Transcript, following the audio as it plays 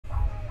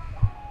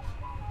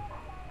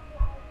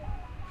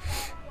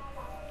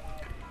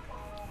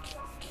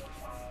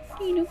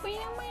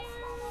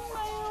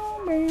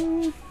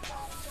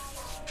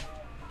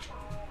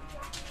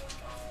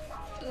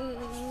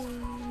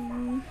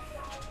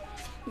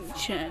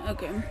Chat.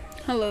 Okay.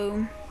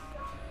 Hello.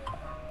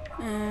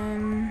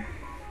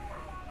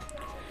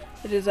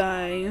 It is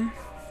I.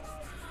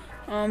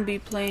 I'll be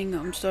playing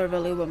Stardew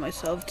Valley by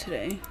myself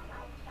today.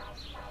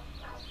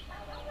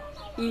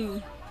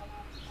 Alright.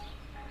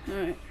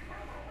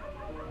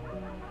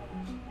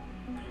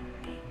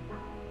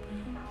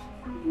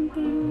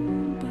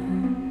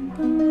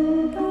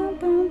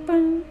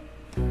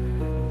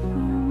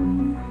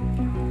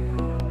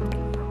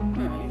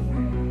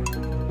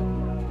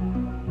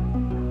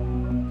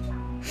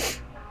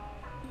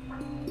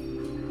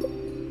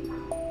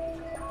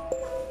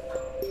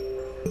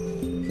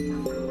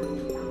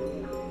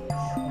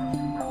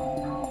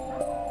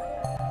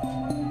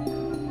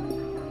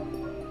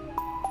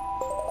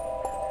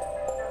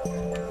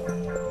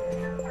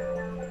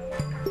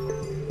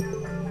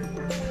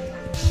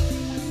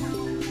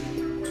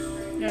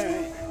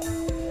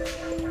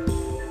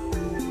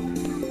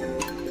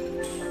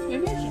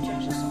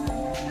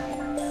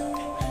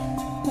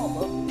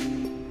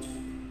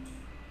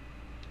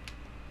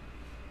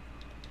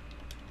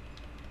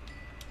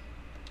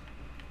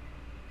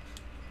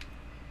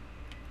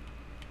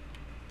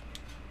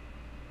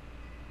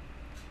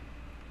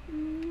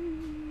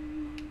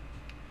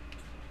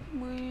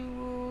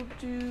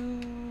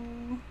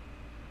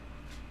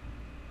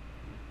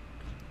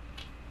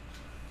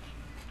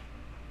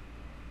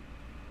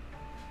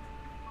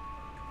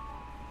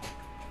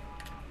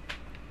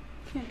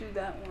 Can't do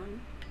that one.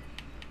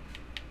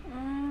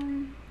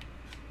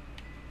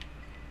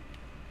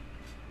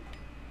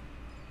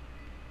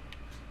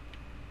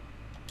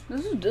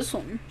 This is this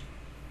one.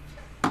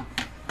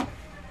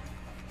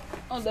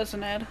 Oh, that's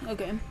an ad.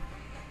 Okay.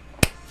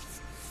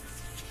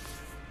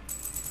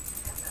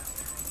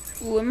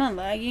 Ooh, am I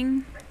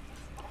lagging?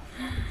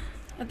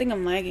 I think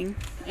I'm lagging.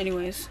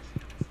 Anyways.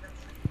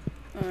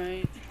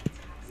 Alright.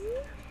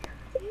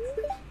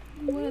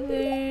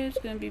 Weather, it's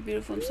gonna be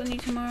beautiful and sunny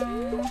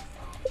tomorrow.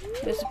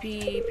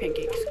 Recipe,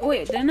 pancakes. Oh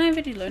wait, didn't I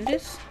already learn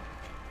this?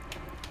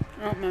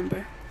 I don't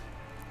remember.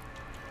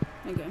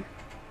 Okay.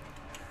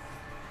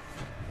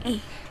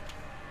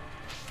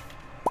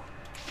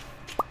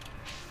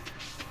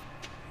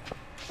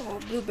 Oh,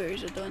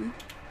 blueberries are done.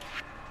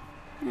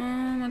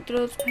 My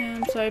throat's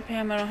Pam. Sorry,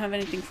 Pam, I don't have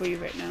anything for you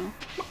right now.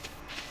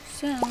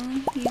 So,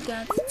 you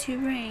got to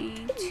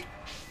rate.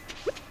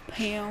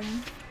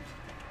 Pam.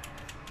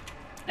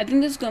 I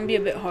think this is gonna be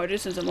a bit harder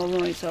since I'm all by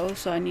myself,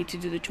 so I need to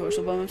do the chores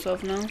all by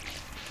myself now.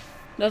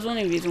 That's the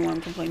only reason why I'm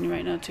complaining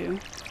right now, too.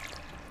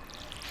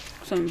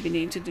 So I'm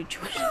beginning to do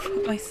chores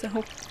by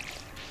myself.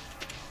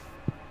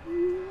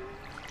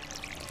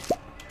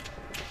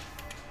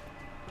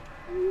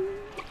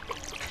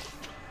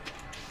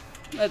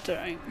 That's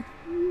alright.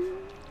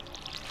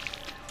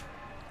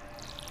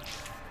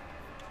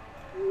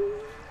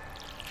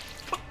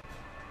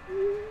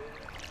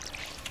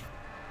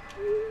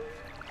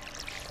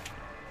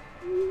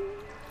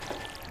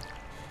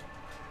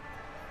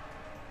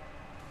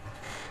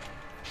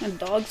 My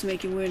dog's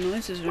making weird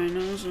noises right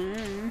now, so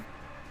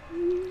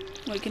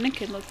wait, can I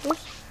collect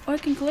those? Oh, I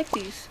can collect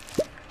these.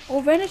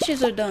 Oh,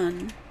 radishes are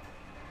done.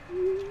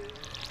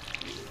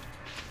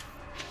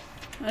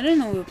 I didn't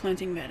know we were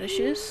planting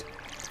radishes.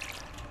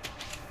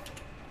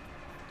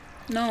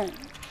 No.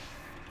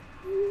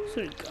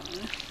 Sorry,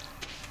 God.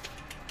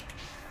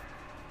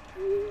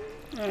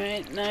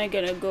 Alright, now I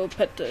gotta go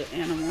pet the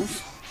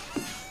animals.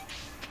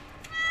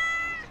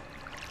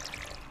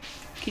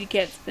 Kitty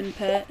cat's been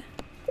pet.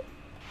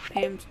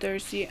 Pam's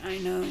thirsty, I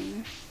know.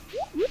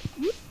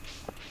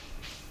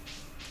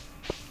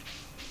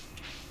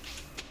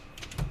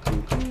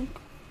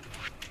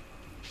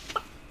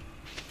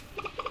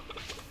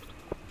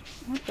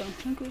 What the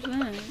heck was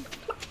that?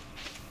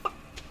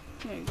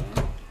 There you go.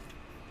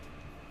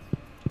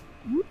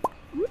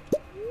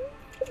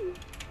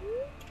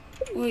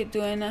 Wait,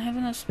 do I not have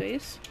enough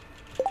space?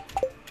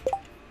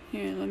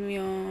 Here, let me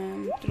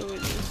throw away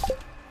this.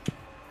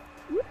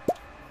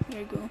 There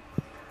you go.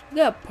 We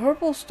got a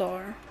purple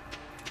star.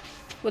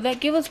 Would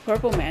that give us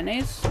purple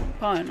mayonnaise?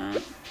 Probably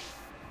not.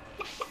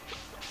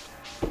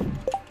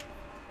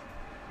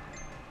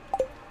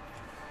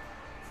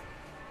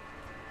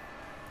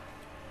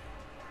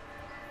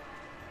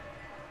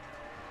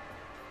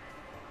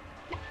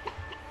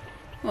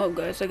 Oh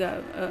guys, I'm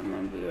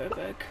gonna be right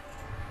back.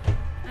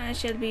 I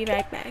shall be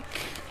right back.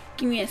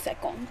 Give me a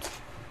second.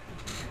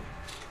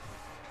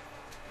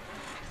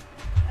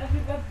 I'll be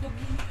back, doggy.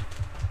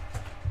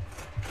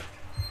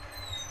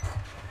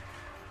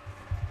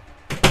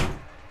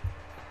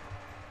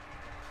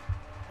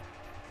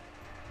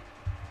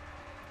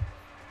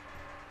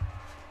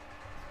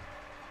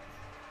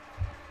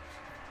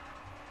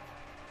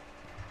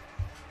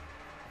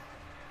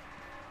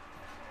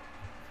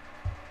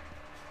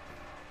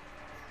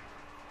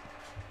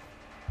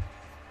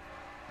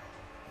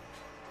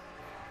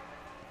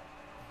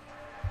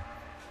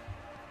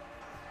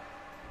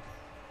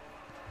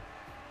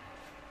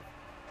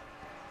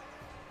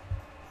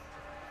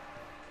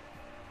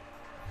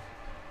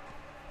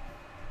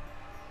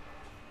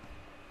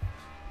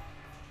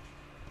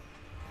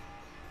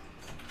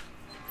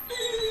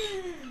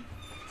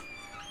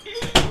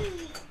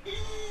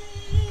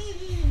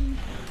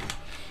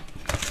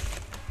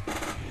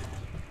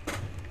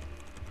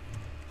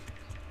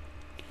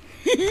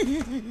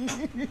 Guys,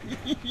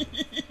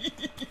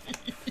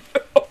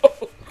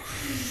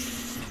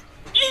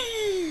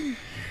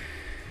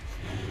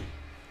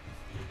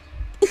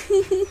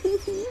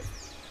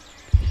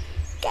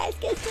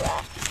 guess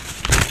what?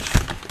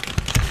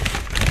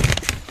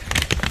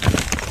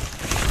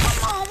 My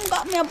mom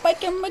got me a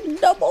bacon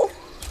McDouble.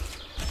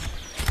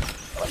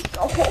 Like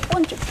a whole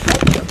bunch of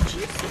ketchup,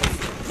 Jesus.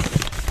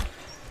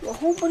 A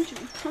whole bunch of,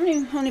 how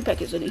many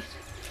packets are these?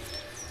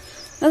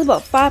 That's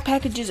about 5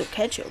 packages of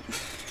ketchup.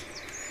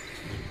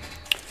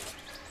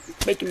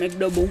 Bacon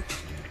McDouble.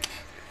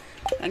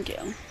 Thank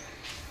you.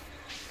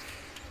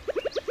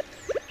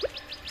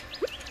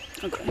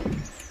 Okay.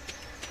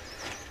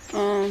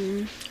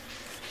 I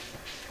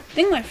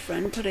think my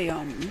friend put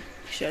a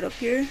shed up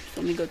here,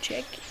 so let me go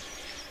check.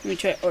 Let me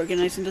try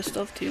organizing the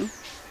stuff too.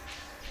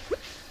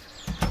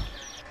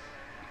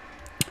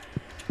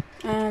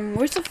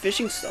 Where's the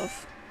fishing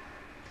stuff?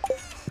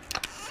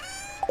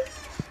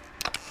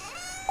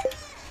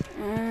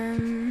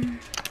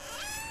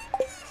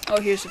 Oh,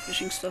 here's the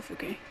fishing stuff,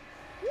 okay.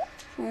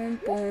 Boom,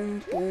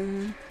 boom,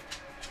 boom.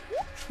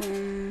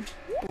 Boom,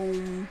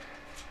 boom.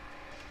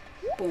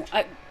 Boom.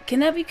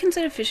 Can that be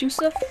considered fishing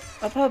stuff?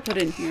 I'll probably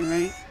put it in here,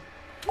 right?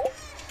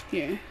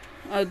 Here.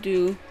 I'll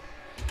do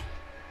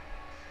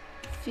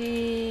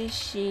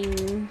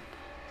fishing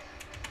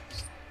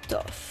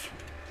stuff.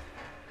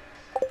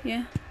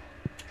 Yeah?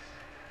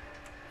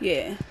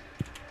 Yeah.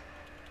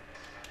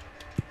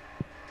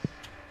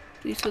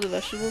 These are the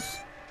vegetables?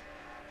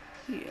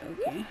 Yeah,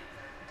 okay.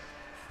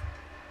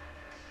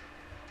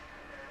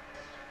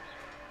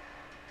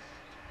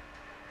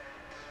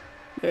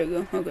 There you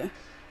go, okay.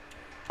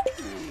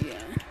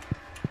 Yeah.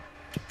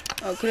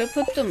 Oh, could I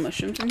put the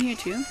mushrooms in here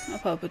too? I'll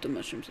probably put the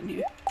mushrooms in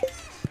here.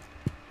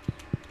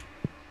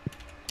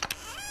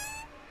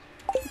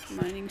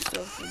 Mining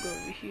stuff will go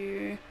over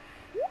here.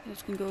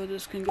 This can go,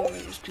 this can go,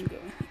 this can go.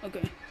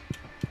 Okay.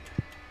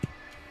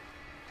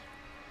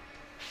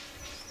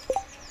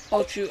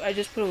 Oh shoot, I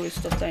just put away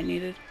stuff that I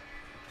needed.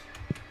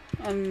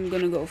 I'm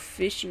gonna go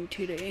fishing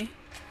today.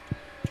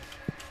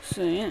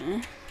 So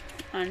yeah,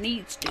 I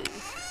need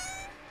stuff.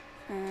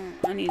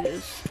 I need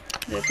this.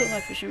 Did I put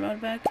my fishing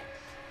rod back?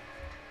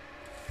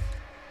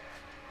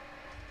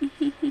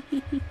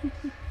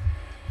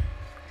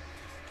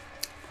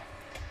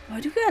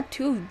 Why do we got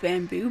 2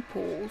 bamboo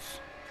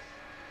poles?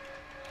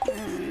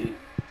 Alright.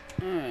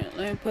 Alright,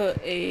 let me put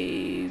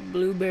a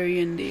blueberry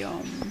in the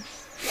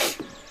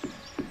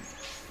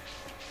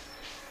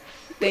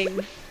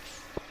thing.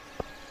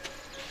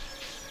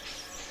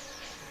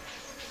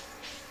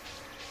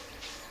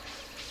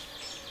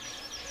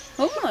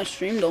 Hope my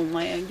stream don't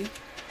lag.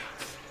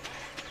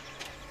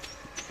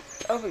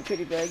 That'll be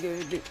pretty bad. Give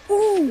it a bit.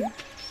 Ooh!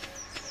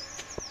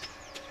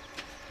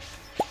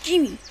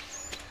 Jimmy!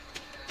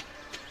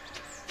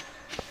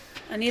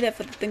 I need that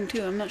for the thing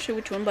too. I'm not sure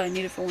which one, but I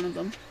need it for one of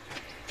them.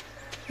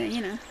 Yeah,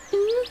 you know.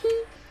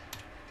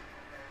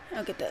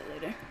 I'll get that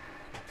later.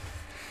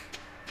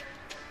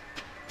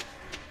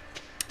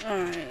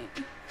 Alright.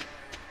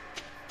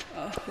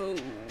 A hoe.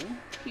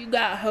 You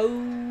got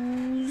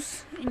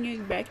hoes in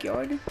your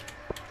backyard?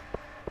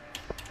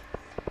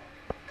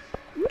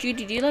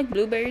 Judy, do you like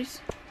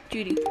blueberries?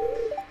 Judy.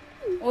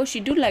 Oh, she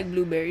do like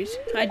blueberries.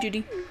 Hi,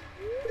 Judy.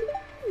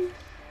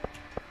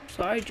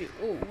 Sorry, Judy.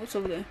 Oh, what's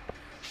over there?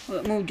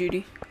 Oh, move,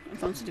 Judy. I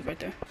found something right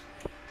there.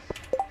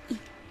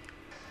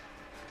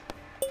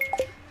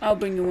 I'll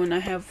bring you one. I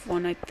have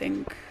one, I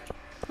think.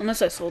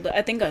 Unless I sold it.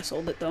 I think I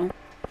sold it, though.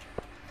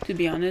 To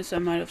be honest, I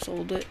might have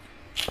sold it.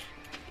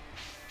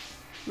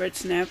 Red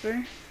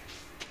snapper.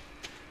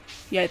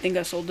 Yeah, I think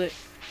I sold it.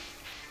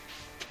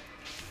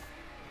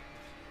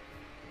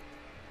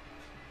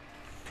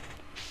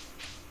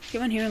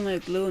 Keep on hearing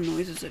like little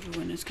noises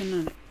everywhere, and it's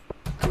kind of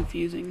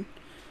confusing.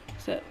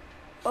 So,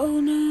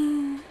 oh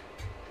no,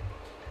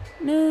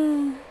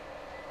 no!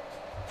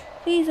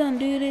 Please don't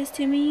do this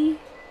to me.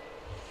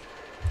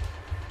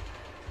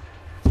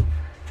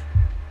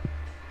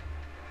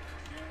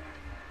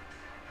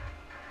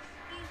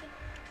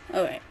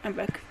 All right, I'm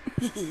back.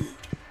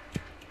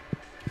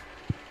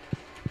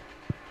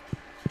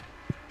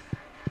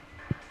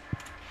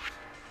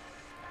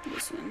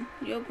 This one.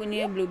 Yup, we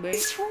need a blueberry.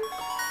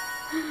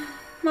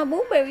 My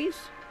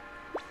blueberries.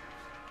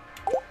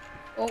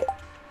 Oh,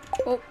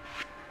 oh,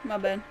 my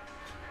bad.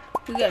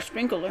 We got a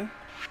sprinkler.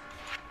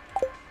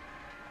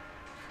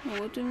 Oh,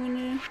 what do we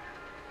need?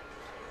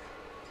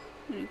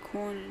 We need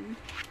corn and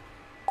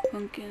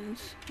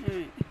pumpkins.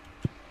 Alright.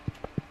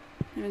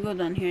 Let me go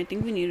down here. I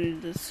think we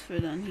needed this for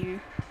down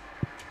here.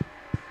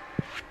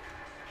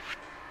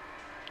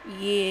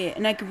 Yeah,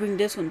 and I could bring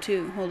this one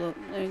too. Hold up.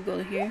 Let me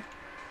go here.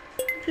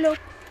 Plop.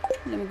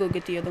 Let me go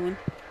get the other one.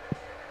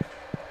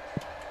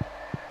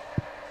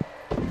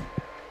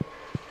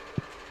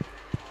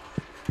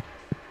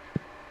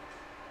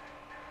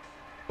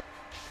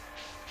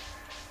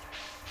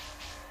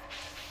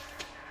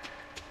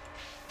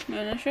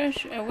 Man,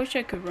 I wish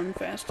I could run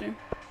faster.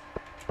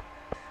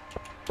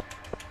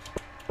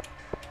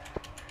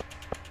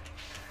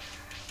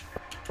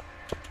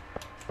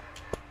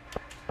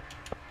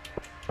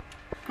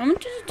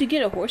 to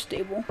get a horse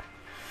stable?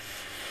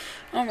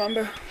 I don't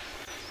remember.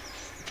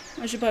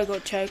 I should probably go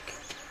check.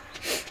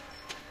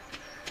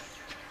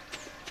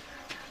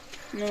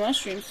 No, my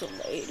stream's so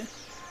late.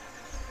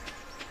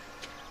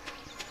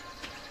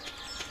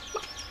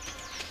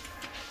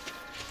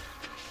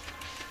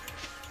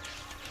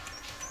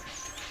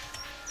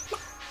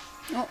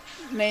 Oh,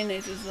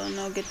 mayonnaise is done.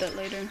 I'll get that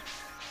later.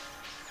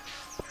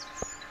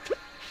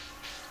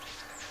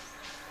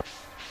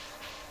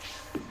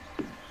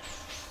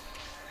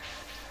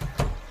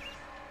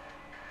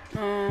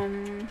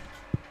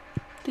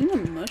 I think the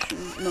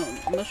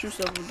mushroom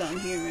stuff was down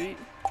here, right?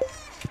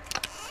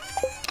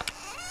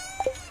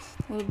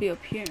 Will it be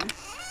up here?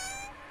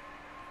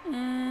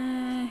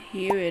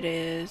 Here it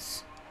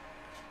is.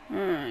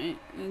 Alright,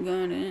 I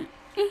got it.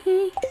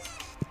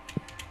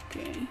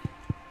 Okay.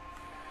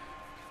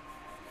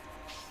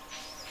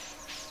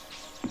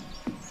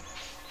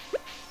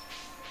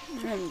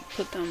 I'm gonna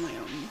put down my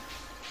own.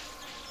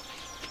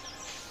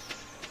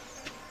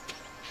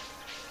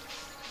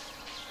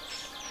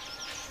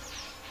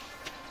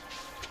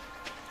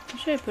 Where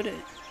should I put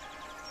it?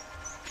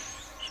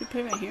 Should I put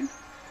it right here?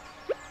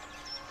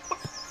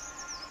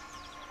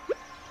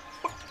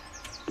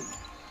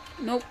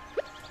 Nope.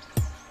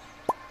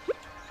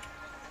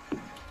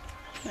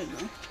 There you go.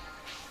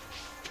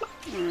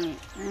 Alright,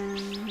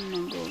 I'm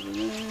gonna go over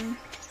there.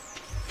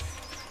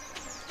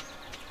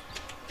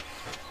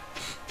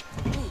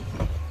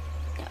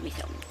 Got me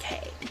some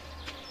cake.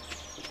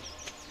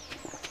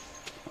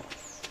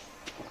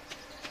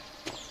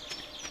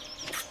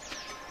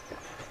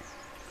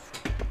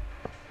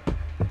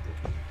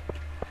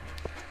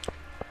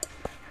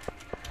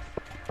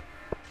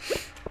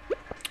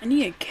 I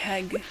need a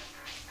keg.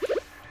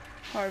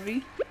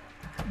 Harvey,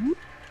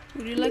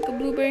 would you like a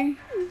blueberry?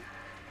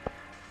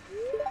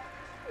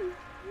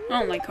 I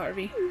don't like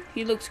Harvey.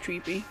 He looks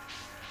creepy.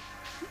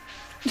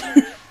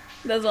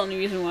 That's the only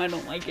reason why I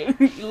don't like him.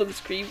 He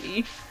looks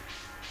creepy.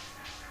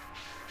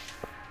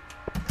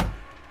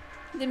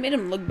 They made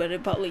him look better,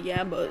 probably,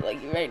 yeah, but like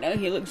right now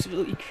he looks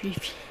really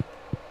creepy.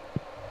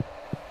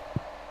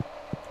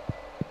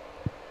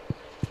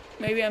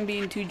 Maybe I'm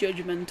being too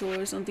judgmental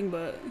or something,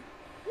 but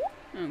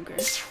I don't care.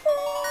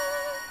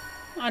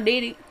 I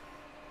did it.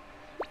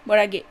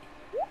 What'd I get?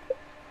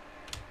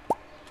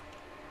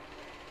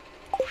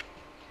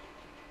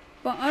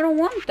 But I don't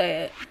want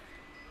that.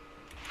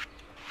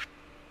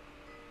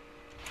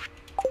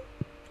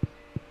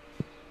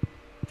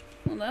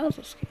 Well, that was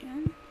a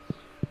scam.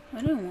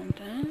 I didn't want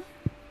that.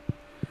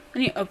 I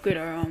need to upgrade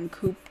our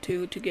coop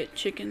too to get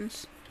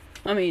chickens.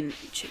 I mean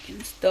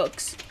chickens,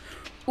 ducks.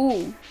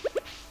 Ooh,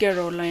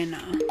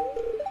 Carolina.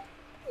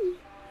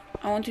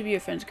 I want to be your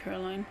friend,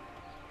 Caroline.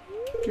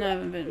 No, I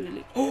haven't been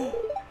really. Oh,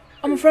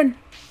 I'm a friend.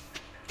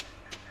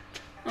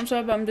 I'm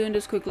sorry, but I'm doing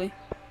this quickly.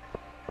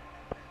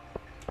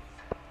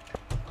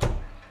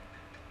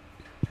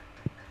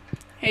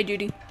 Hey,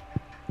 Judy.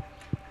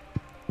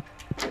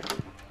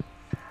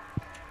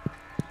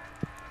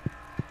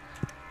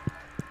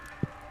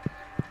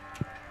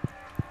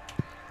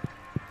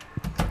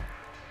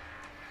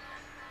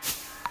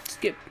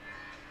 Skip.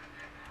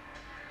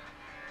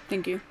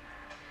 Thank you.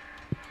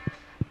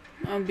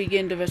 I'll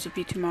begin the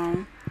recipe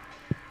tomorrow.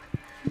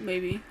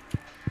 Maybe.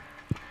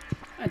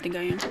 I think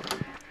I am.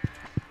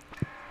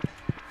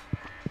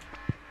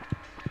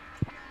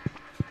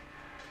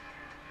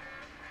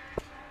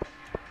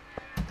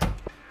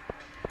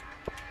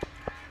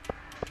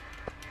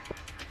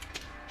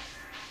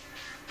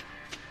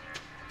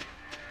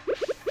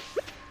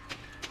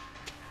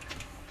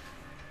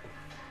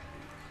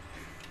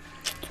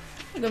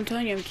 Like I'm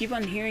telling you, I keep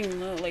on hearing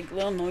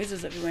little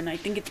noises everywhere, and I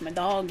think it's my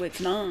dog, but it's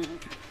not.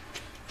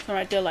 So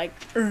right there, like.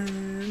 Oh,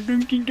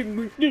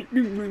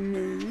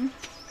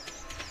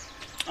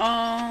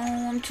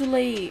 I'm too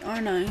late,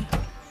 aren't I?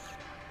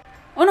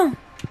 Oh no.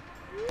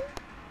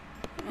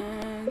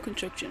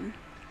 Construction.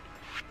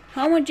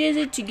 How much is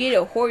it to get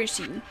a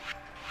horsey?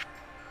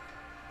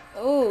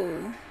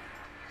 Oh,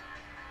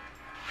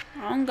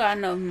 I don't got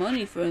enough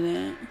money for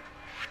that.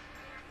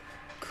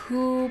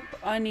 Coop,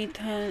 I need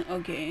 10.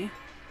 Okay.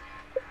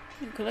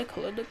 Could I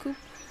color the coop?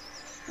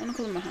 I wanna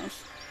color my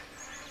house.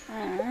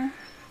 Aww.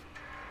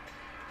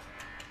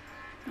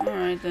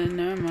 Alright then,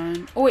 never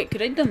mind. Oh wait,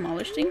 could I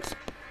demolish things?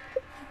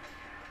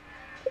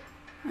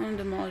 I wanna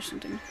demolish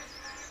something.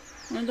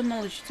 I wanna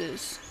demolish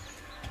this.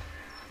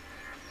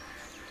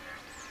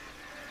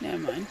 Never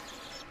mind.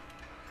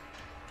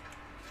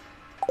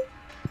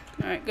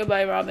 Alright,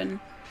 goodbye, Robin.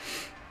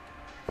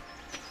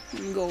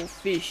 I'm gonna go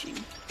fishing.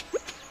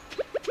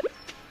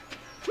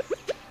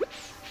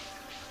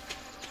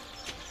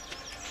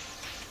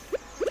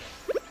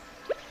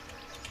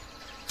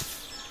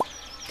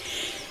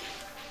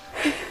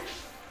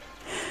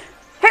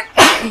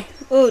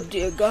 Oh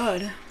dear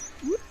God.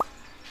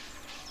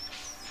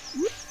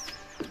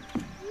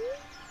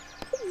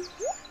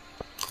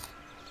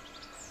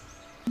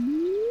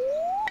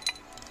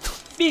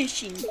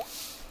 Fishing.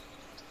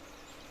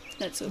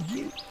 That's so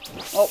cute.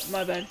 Oh,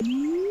 my bad.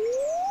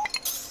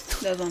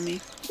 That's on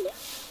me.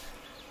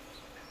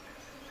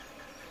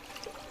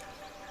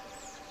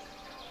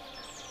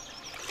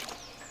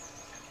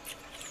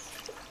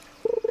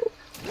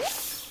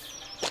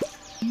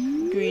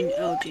 green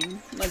algae.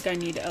 Like I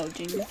need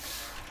algae.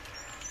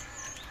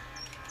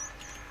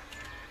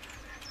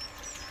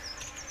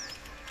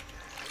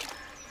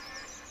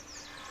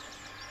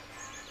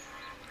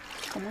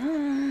 Come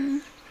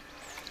on.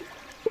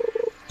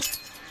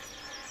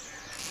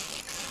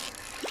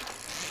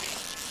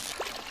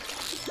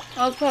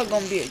 I was probably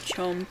gonna be a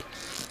chump.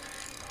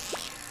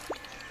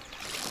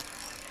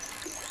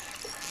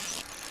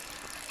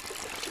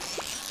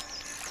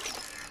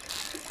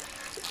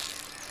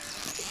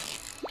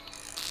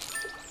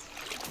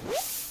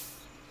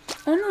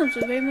 Oh no, it's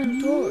a Raven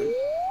Toad.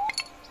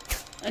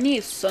 I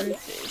need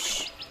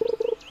sunfish.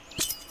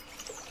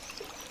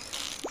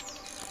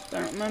 I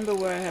don't remember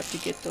where I have to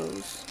get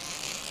those.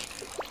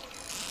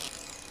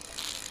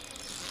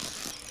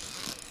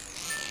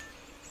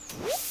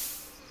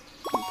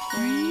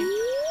 Crepe.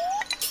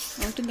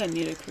 I don't think I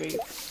need a crepe.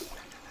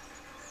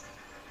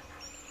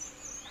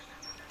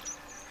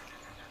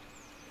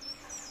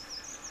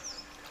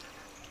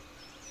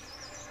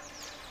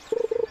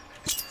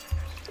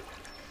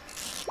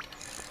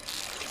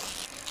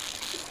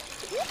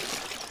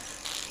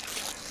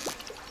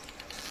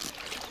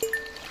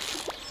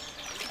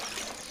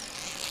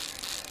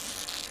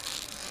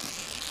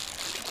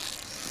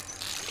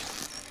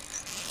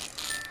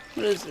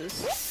 What is this?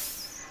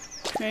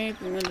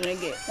 Crepe, and what did I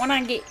get? What did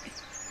I get?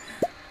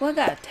 Well, I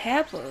got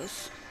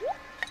tapas.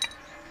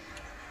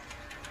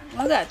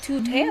 Well, I got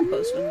 2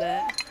 tapas from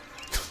that.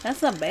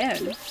 That's not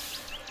bad.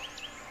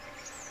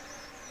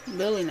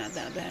 Really not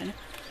that bad.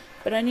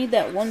 But I need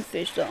that one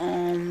fish, what's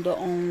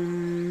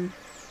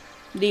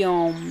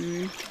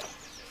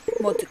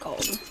it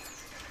called?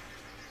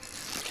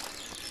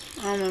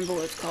 I don't remember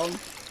what it's called.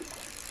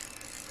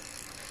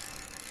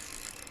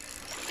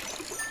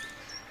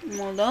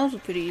 Well, that was a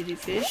pretty easy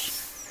fish.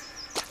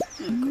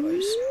 Of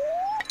course.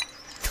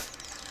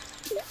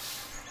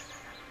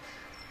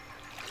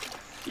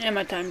 Yeah,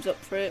 my time's up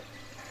for it.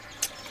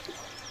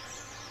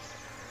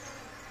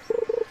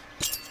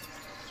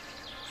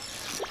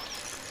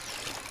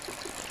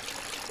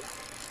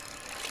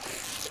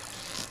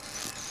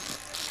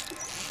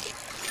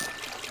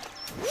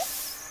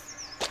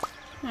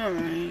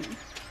 Alright.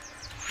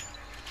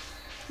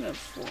 We have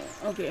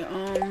 4. Okay,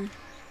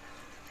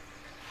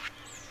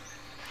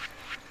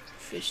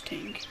 fish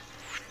tank.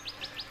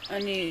 I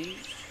need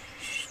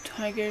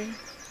tiger.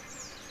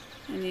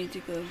 I need to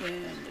go there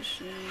and the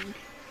thing.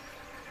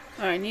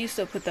 Alright, I need to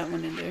still put that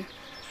one in there.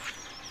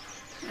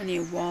 I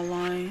need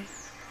walleye.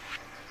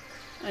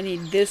 I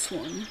need this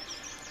one.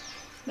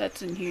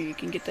 That's in here. You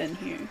can get that in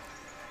here.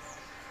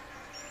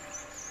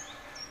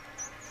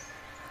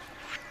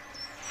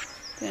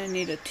 Then I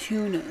need a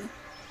tuna.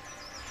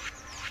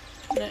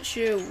 I'm not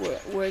sure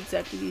where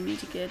exactly you need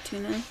to get a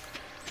tuna.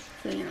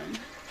 So, you know.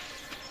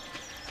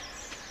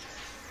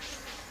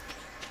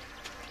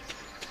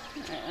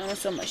 Alright, I'm gonna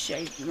sell my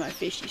fishies, my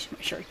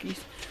sharkies.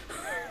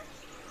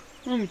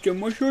 I'm gonna sell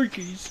my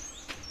sharkies.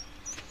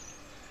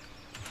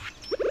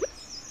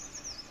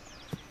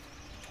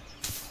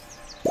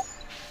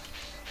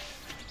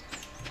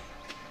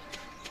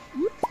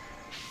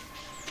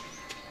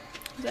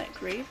 Is that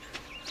grape?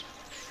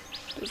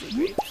 Those are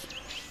grapes.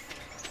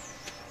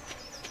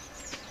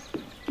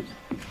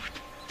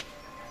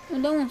 Oh,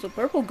 that one's a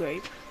purple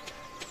grape.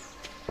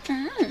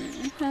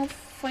 Mmm, how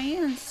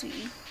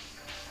fancy.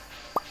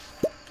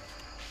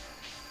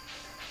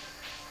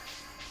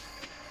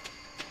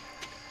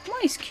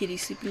 Why is Kitty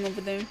sleeping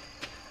over there?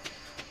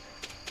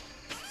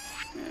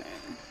 Alright.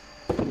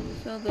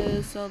 Sell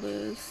this, sell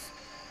this.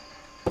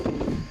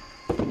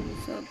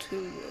 Sell 2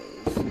 of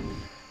those.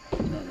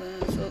 Sell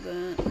that, sell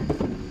that.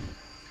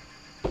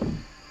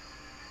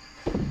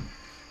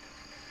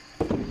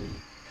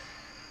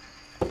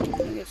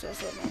 I guess I'll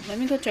sell that. Let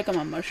me go check on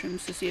my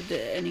mushrooms to see if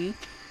there are any.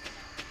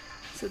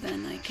 So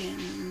then I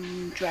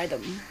can dry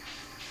them.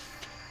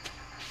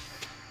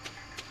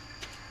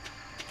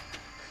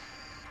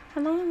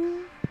 Hello?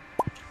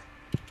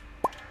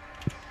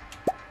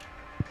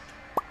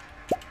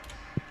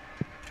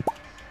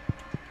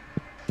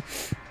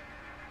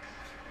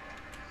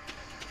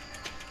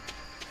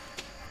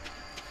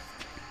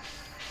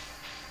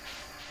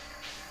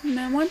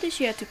 Man, why did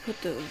she have to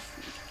put the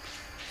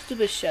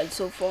stupid shed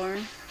so far?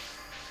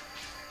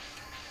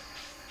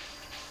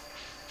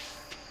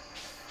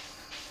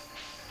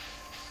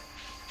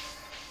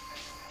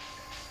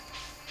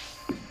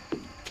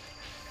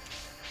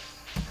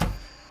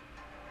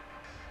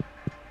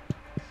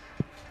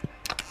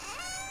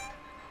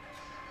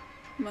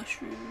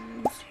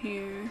 Mushrooms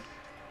here.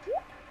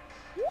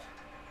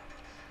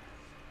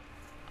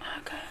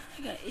 Oh god,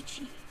 I got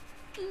itchy.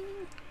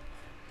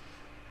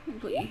 I'll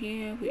put you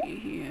here, put you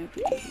here,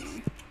 put you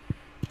here.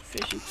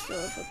 Fishing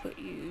stuff, I'll put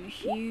you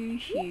here,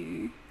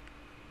 here.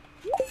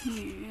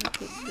 Here, I'll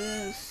put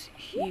this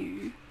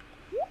here.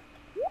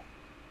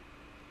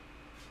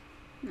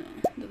 No,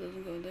 that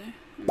doesn't go there.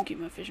 I'm gonna keep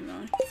my fishing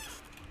rod.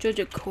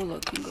 Jojo Cola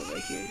can go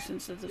right here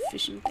since there's a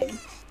fishing thing.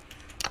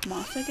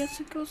 Moss, I guess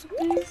it goes up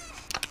there.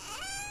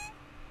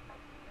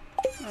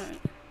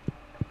 Alright.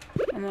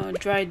 I'm gonna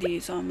dry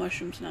these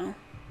mushrooms now.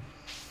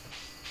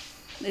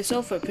 They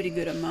sell for a pretty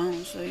good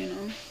amount, so you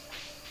know.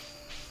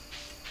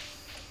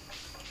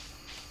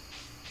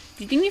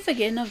 Do you think if I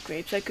get enough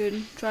grapes I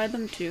could try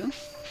them too?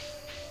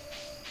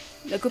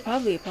 That could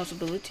probably be a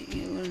possibility,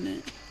 wouldn't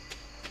it?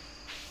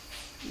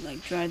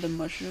 Like dry the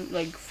mushroom,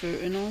 like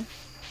fruit and all.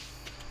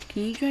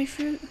 Can you dry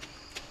fruit?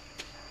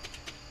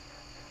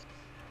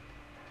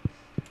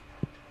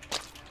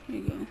 Here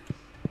you go.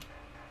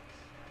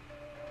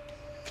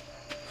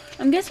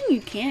 I'm guessing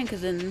you can,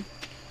 because then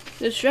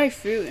there's dry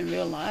fruit in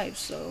real life,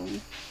 so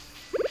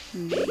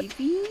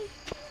maybe?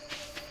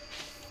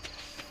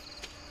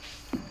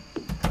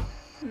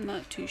 I'm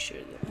not too sure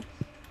though.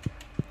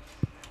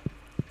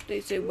 They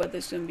say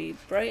weather's gonna be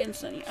bright and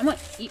sunny. I'm gonna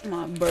eat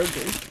my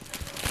burger.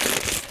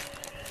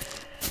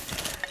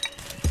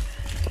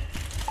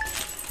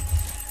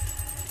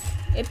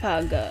 It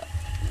probably got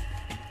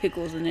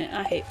pickles in it.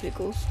 I hate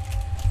pickles.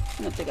 I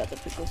don't know if they got the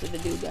pickles, if they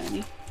do got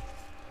any.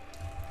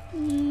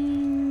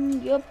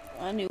 Yup,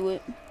 I knew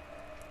it.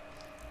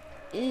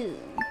 Ew.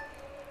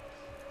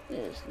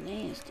 This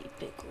nasty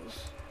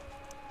pickles.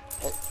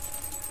 Oh.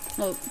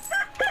 Oh.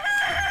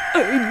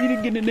 I need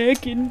to get a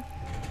napkin.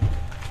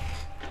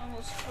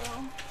 Almost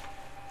fell.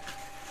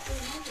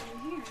 There's nothing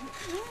in here.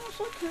 Oh, it's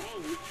so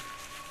clean.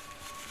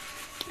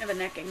 I have a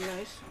napkin,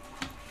 guys.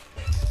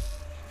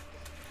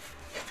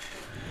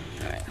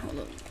 Alright, hold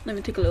on. Let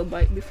me take a little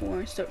bite before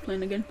I start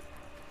playing again.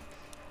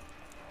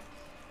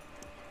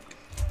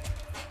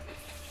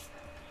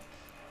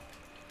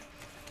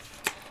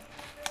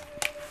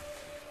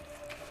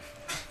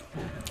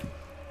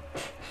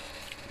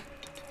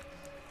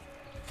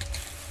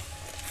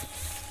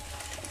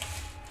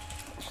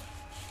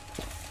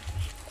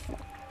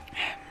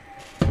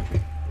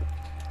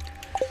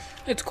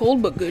 It's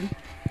cold but good.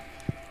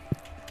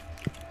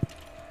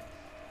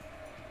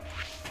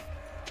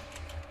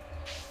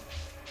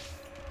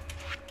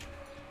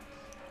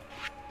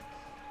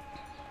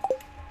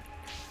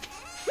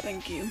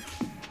 Thank you.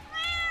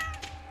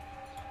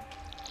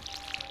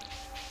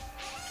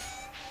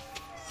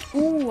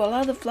 Ooh, a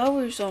lot of the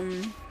flowers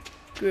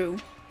grew.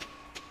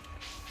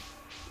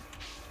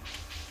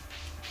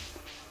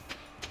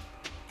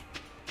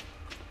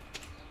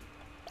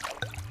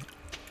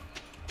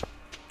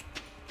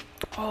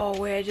 Oh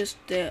wait, I just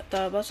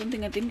thought about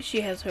something. I think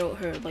she has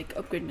her like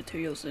upgrade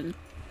materials in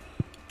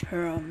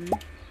her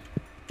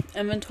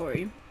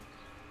inventory.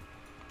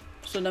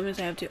 So that means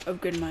I have to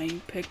upgrade my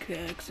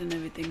pickaxe and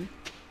everything.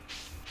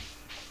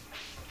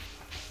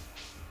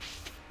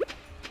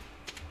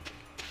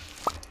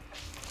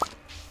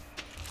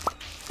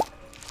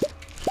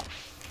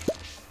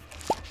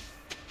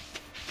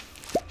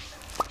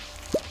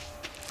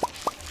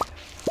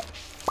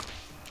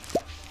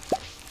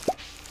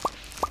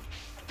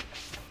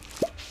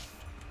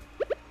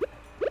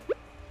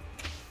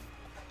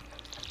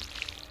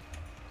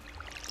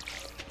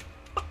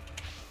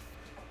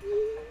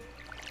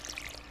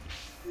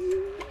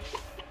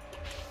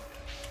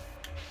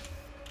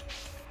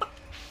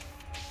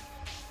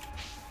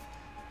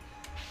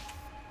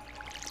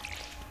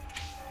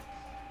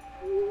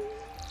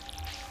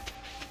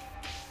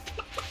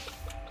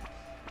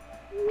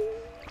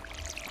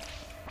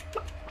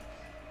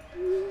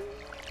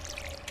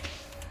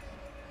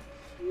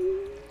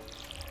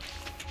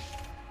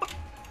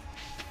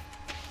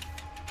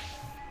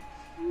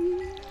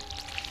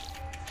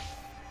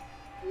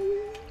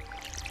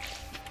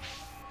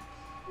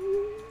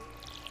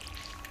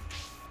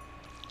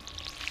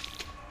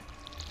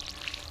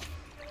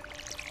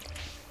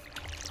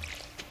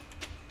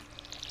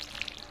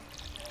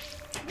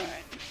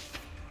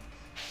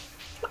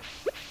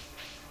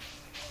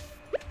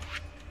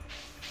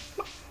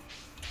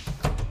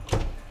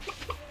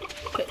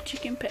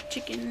 Pet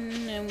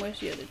chicken, and where's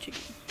the other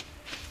chicken?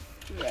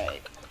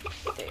 Right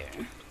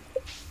there.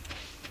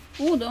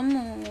 Ooh, the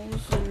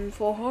almost in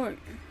full heart.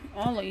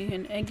 Ollie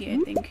and Eggy, I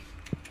think.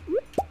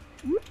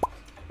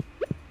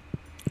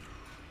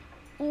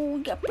 Oh,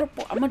 we got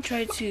purple. I'm gonna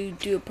try to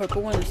do a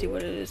purple one and see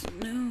what it is.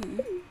 No.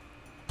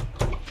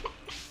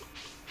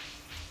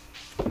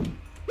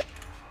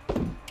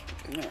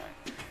 Alright.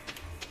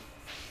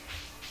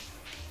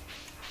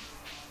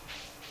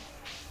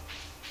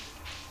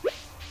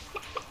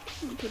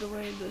 Put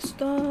away the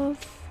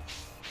stuff.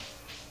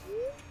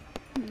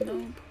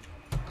 Nope.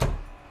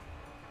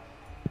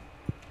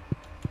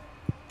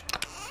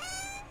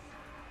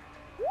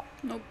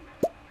 Nope.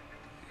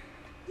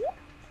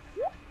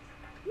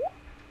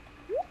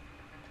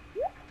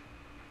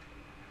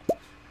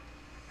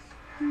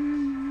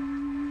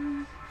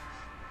 I'm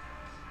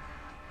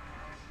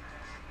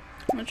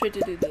gonna try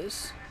to do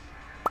this.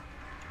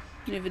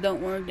 And if it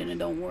don't work, then it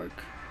don't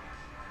work.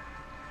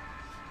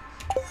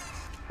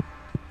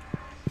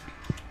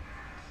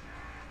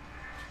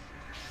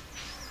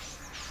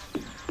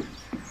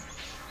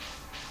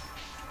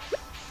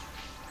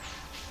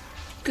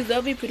 Cause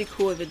that'd be pretty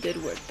cool if it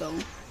did work though.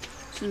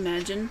 Just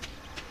imagine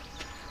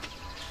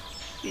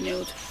being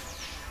able to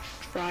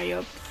fry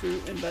up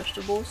fruit and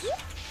vegetables.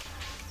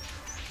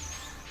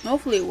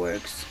 Hopefully it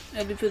works.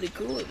 That'd be pretty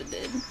cool if it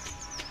did.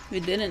 If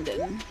it didn't,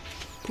 then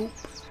poop.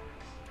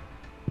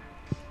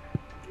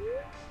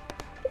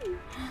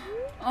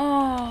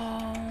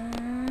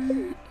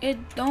 Oh, it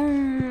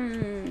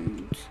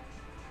don't.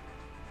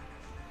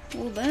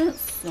 Well, that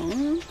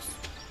sucks.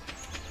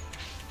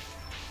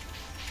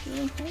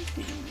 Still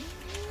hoping.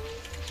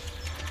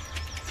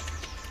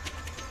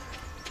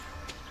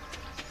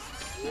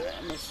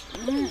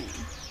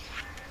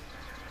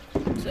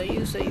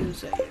 Say you.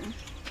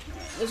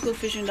 Let's go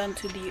fishing down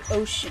to the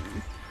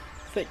ocean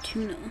for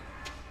tuna.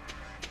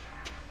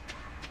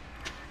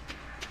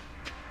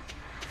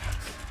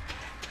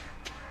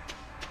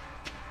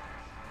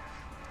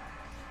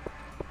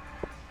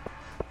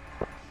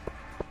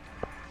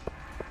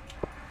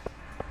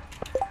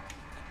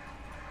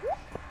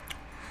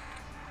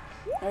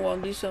 Oh well,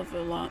 these sell for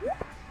a lot.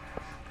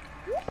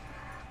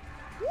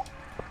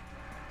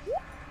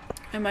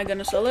 Am I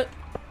gonna sell it?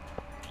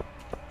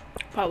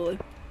 Probably.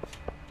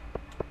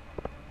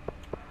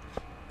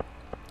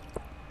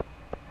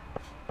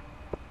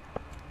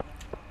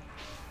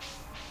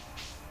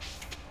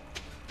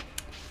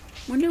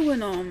 Wonder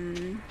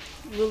when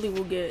Lily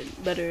will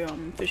get better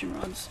fishing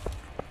rods.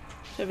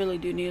 I really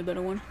do need a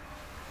better one.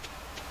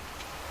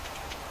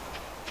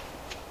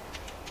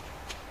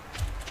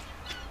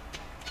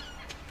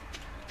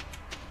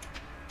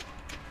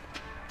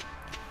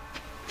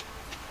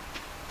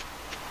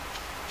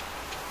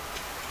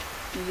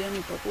 Is there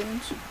any purple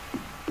ones?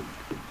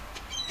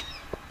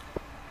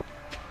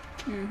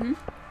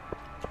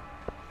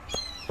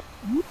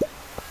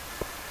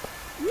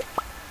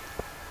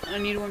 I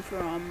need one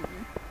for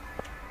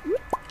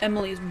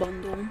Emily's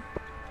bundle.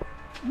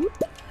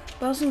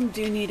 But I also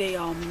do need a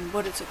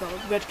what is it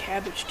called? Red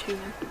cabbage too.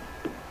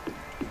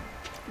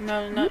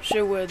 No, not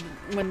sure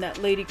when that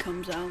lady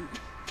comes out.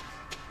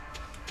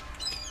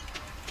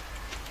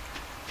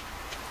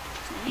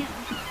 So, yeah.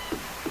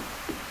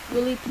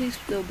 Lily, please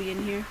still be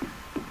in here.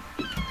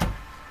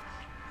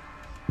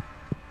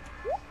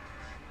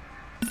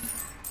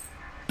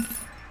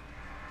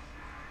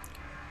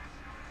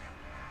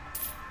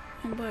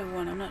 One by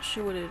one, I'm not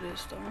sure what it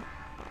is though.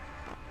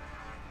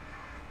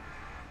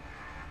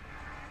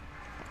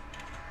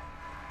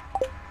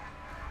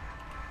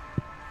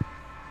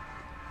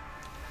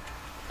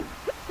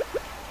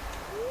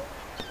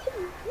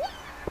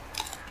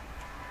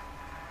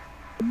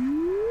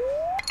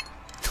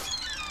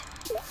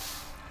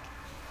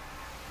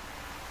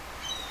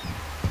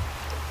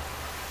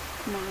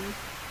 Come on.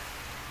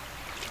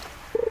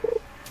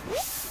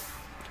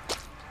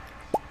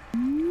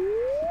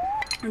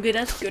 Okay,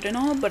 that's good and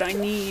all, but I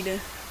need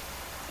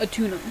a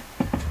tuna.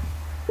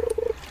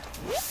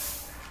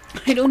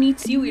 I don't need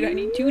seaweed, I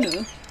need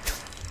tuna.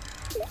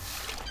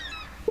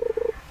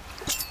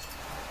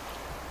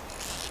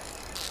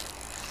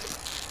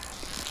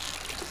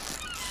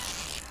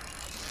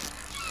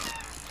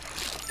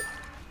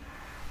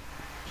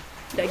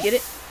 Did I get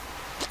it?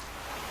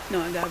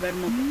 No, I got a red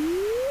one.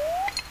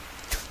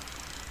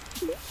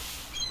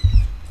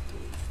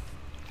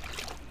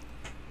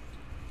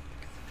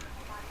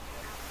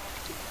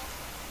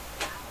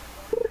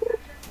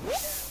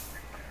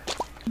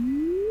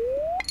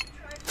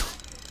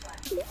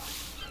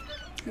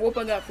 Whoop,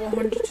 I got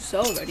 400 to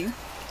sell already.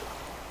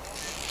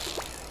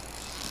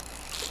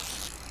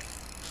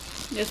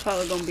 There's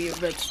probably gonna be a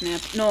red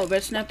snap. No,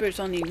 red snapper is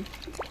only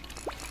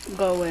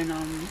go in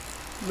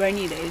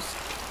rainy days.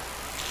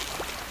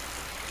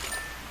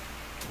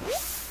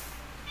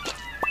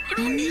 I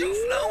don't need a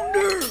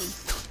flounder.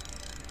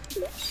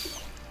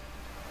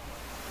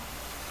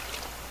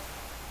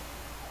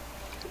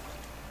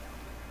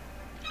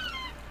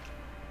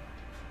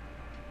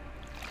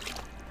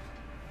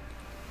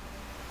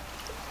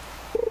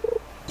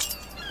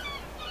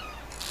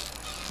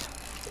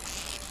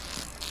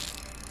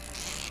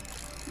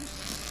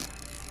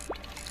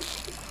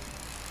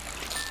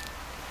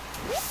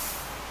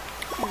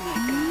 Oh my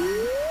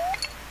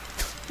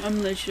god.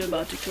 I'm literally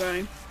about to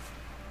cry.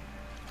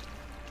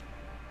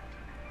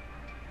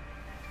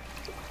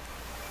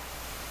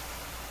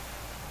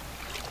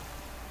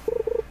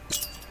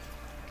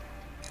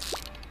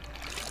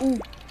 Ooh.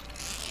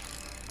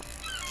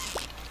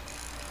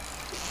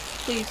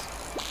 Please.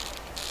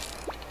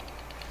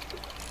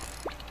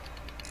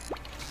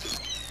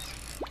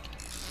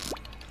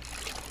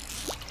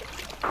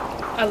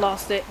 I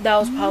lost it. That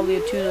was probably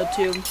a tuna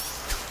too.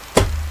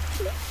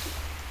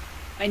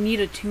 I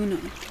need a tuna.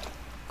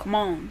 Come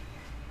on.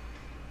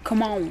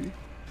 Come on.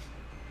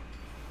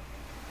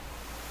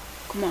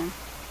 Come on.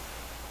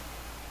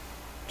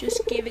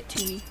 Just give it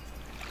to me.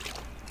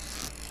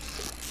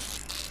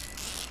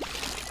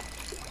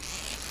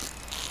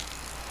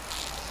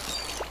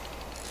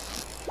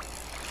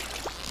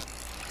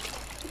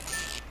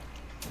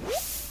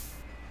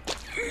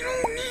 I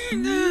don't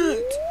need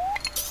that.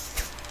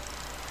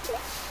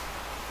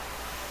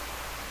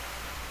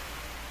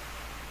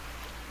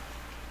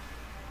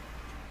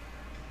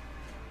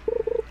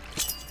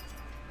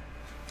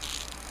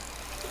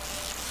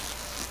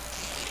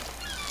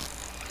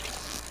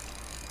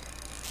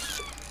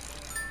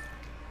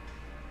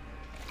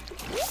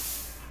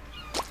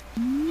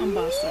 I'm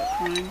about to start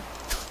crying.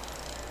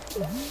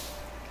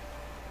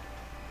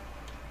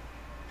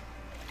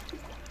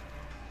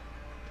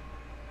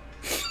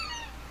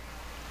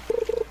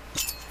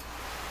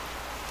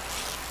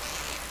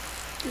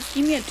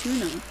 me a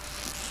tuna.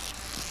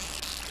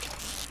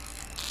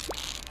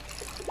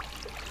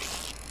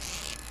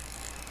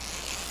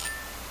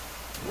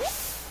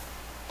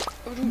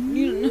 I don't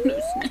need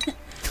another snack.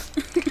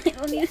 I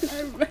don't need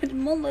another red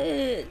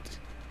mullet.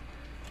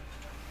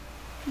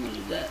 What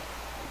is that?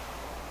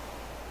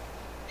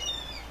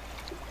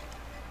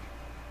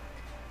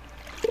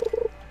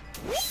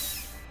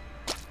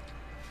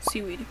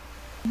 Seaweed.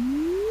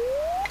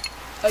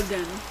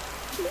 Again.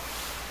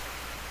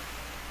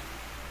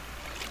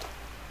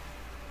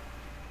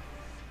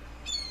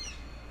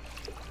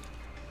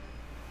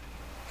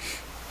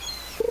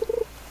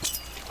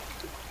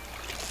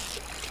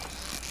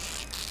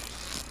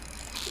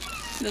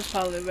 That's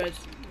probably red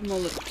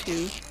mullet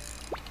too.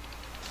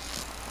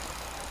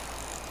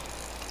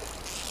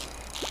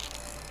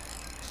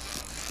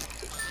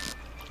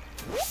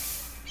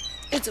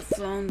 It's a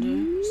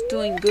flounder.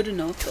 Still ain't good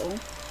enough though.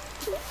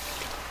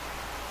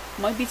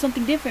 Might be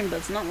something different, but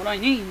it's not what I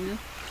need.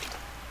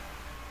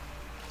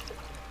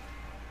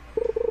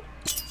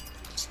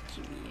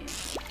 Give me it.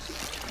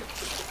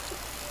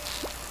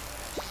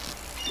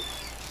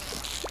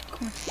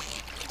 Come on.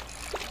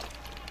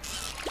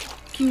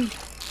 Give me.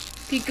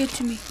 Be good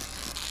to me.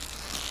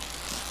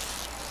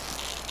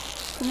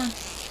 Come on.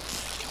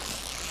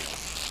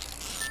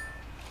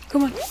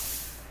 Come on.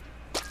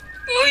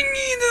 I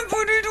need it,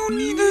 but I don't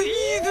need it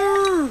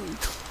either.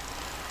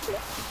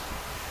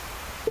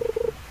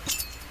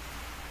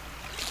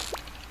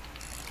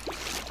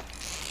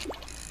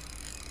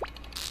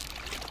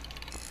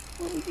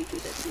 Why would you do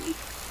that to me?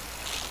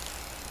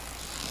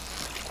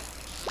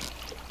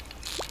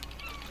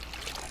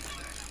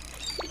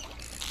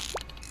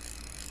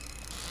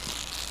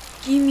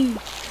 Gimme.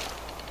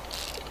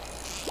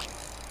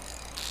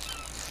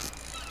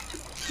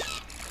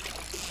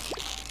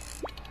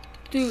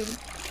 Dude,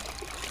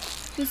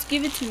 just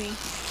give it to me.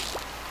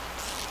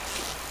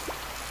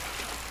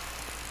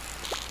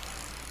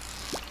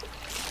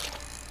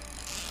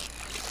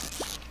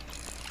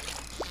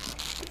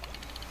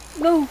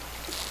 No.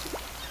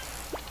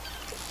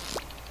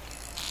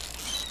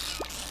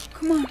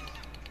 Come on.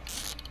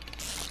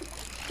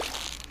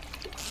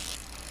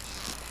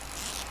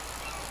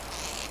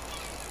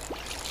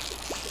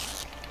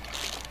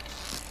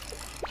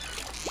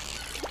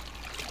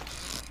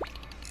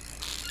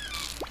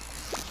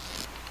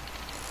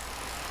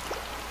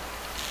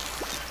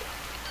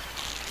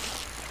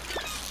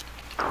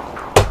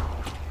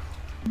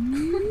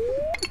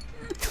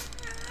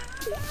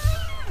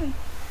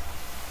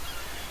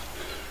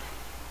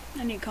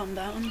 I need to calm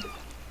down.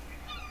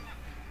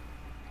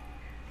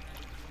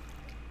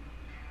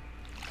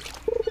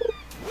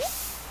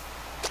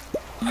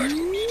 I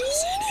don't need a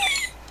CD.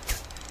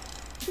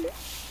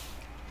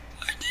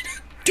 I need a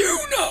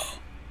tuna.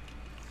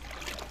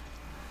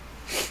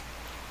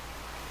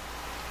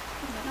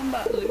 I'm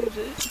about to lose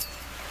it.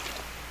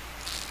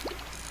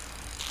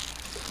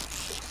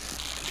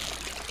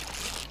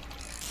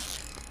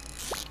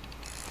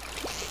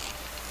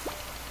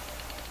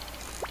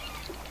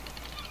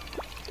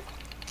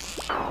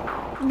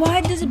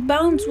 Why does it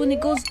bounce when it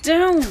goes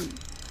down?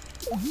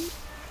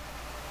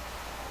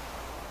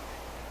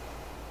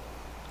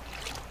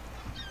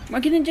 Why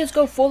can't it just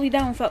go fully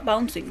down without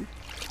bouncing?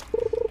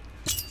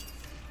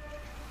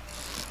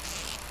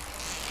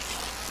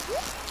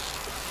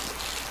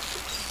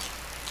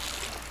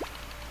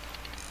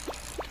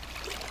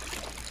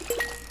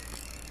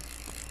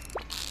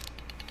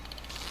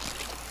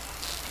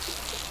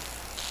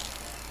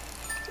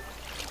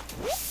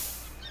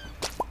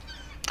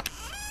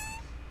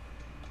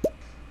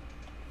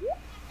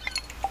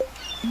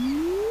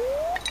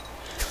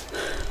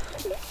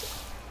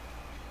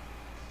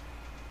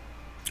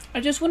 I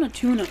just want a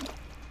tuna.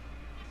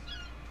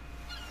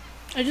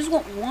 I just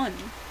want one.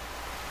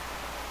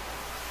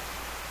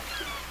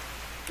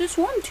 Just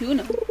one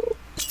tuna.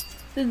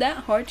 Is that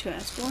hard to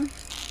ask for?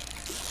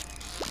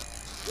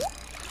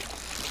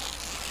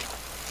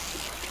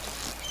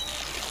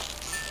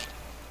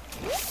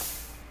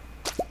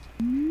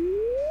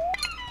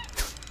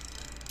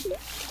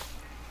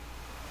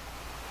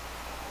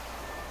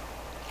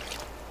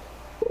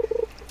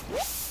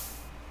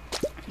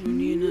 I don't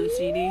need another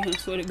CD, I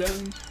swear to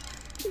God.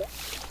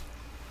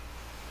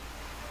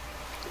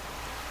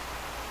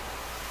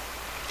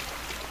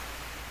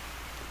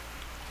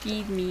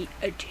 Give me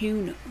a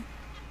tuna.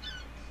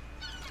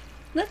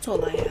 That's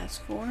all I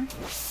asked for.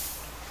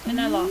 And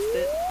I lost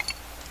it.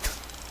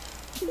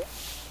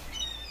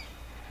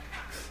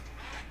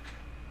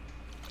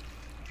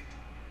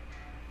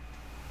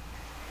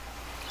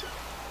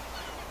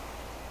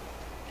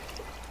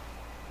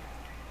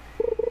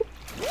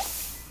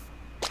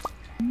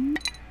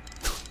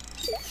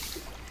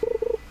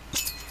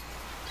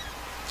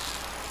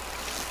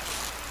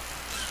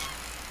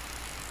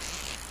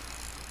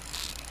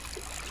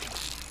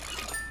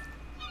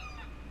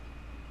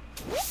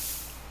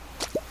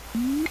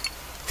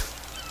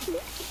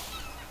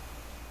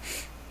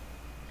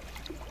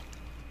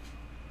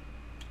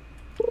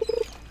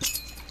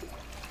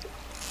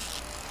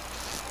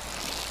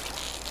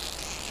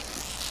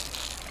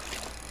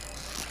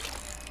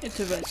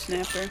 a red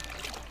snapper.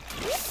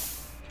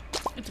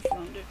 It's a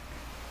flounder.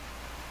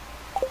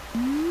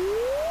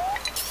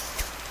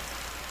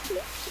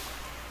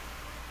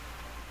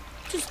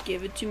 Just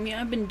give it to me.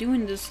 I've been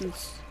doing this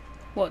since,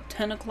 what,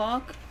 10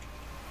 o'clock?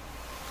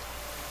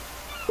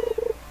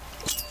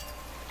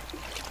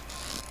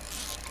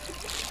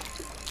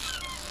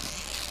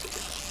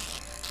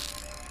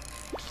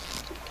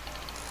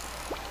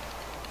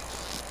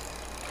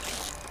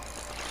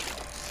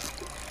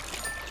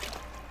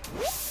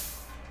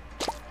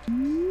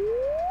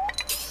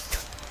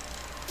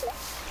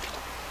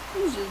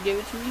 Just give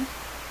it to me.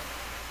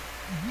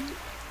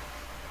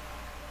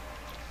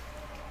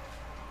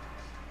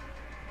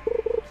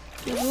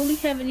 Does Oli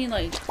have any,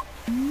 like,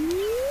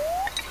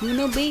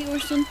 tuna bait or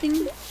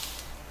something?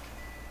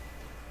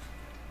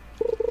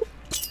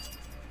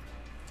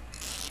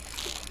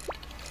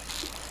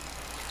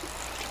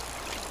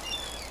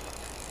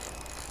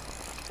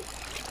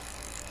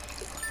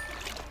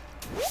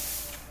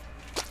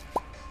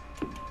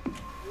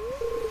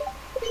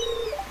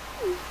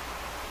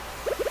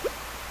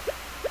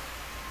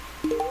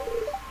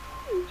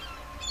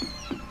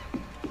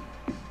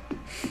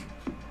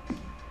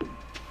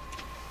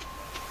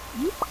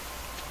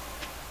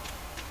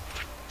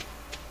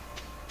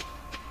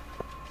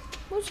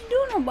 What's he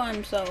doing all by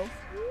himself?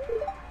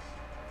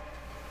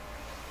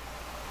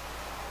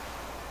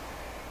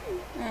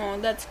 Oh,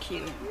 that's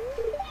cute.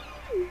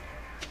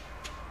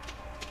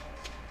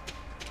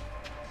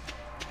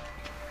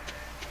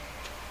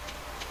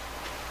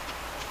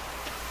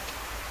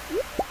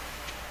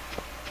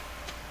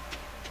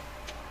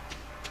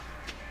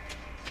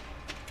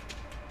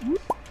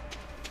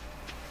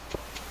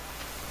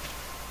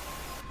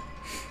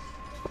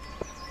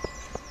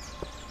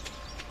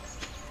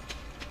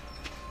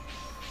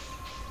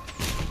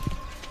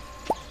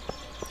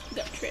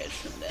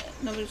 From that.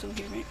 Nobody's over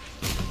here, right?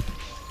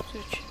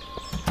 Search.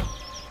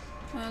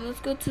 Let's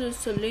go to the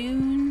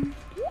saloon.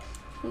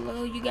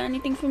 Hello, you got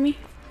anything for me?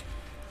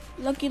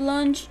 Lucky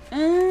lunch.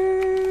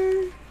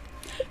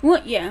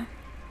 What? Yeah.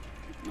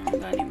 I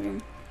don't got any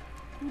room.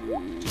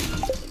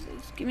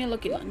 Give me a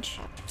lucky lunch.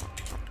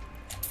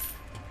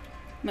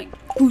 Might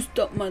boost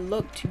up my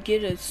luck to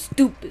get a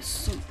stupid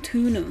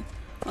tuna.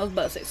 I was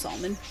about to say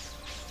salmon.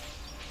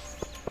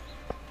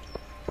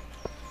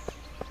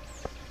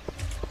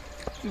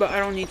 But I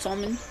don't need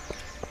salmon.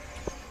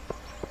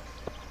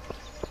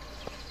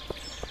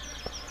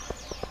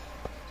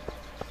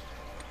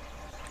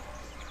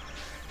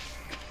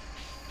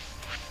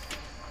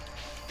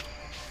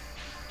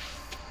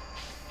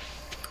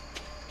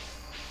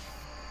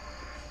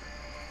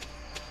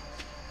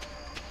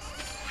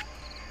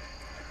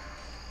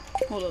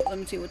 Hold up, let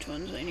me see which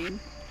ones I need.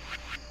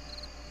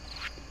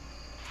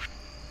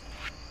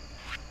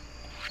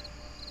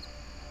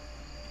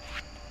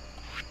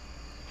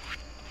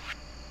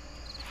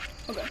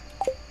 Okay.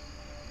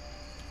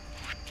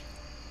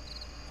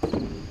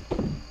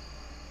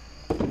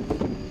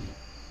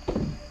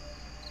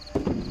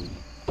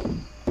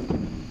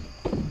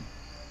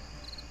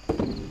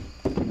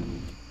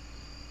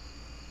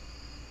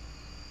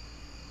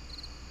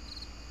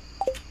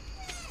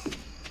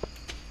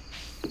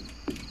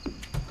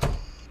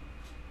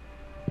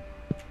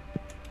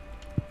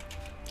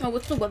 Oh,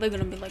 what's the weather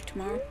gonna be like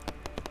tomorrow?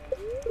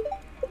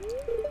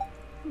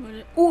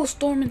 Oh,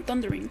 storm and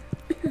thundering.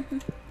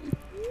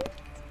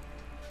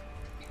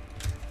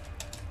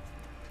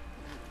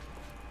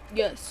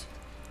 Yes.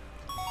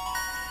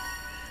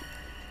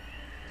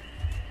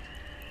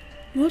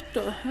 What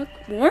the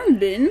heck? Worm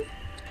bin?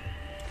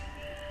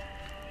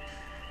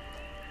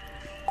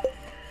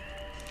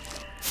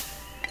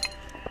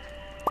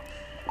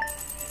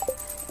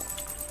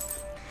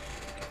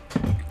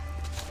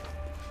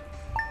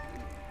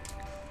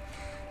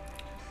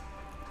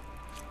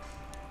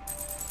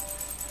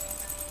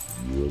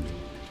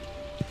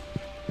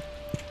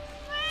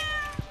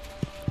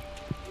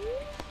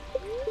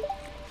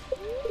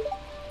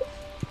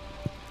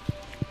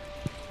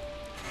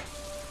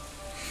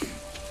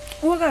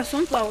 Oh, I got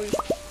sunflowers.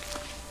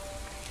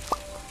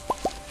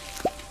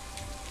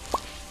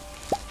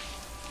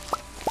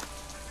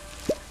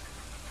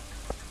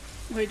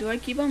 Wait, do I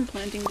keep on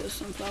planting the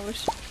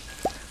sunflowers?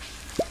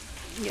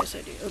 Yes,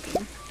 I do.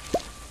 Okay.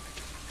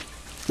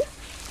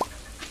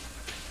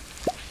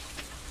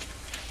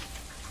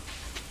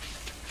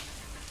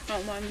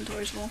 Oh, my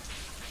inventory's full.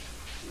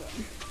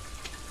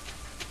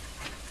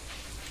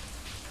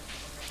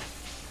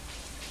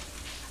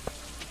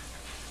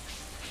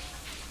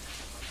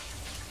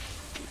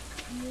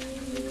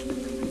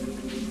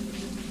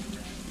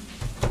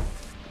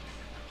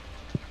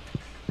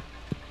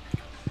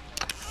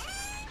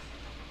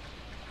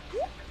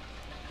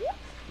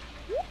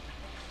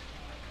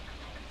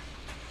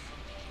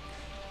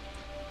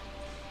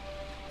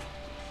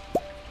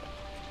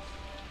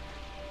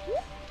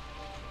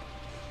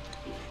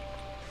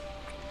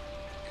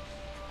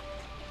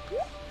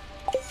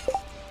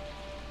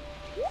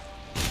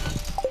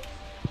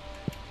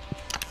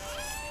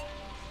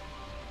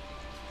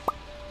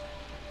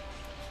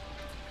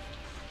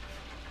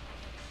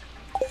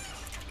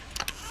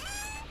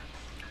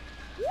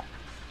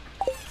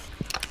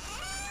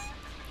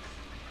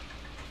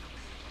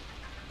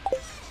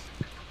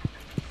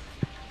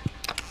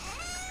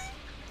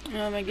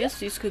 I guess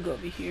these could go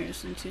over here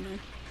since, you know.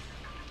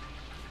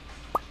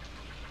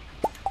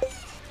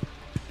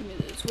 Give me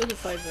this. Where's the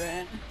fiber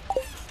at?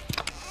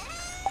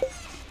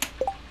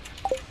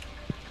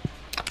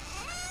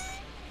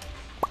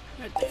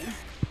 Right there.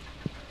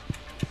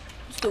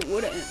 What's the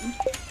wood at?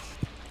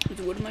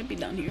 The wood might be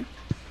down here.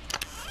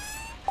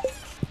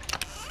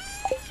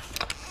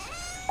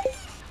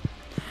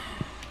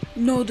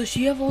 No, does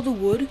she have all the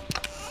wood?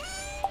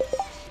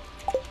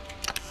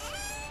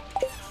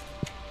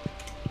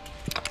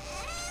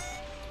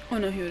 Oh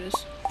no, here it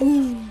is.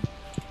 Ooh.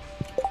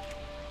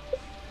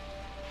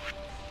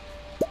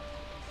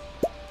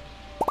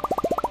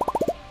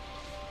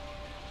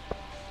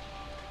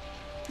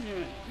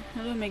 Alright,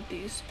 how do I make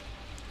these?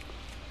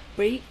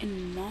 Bait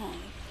and moth.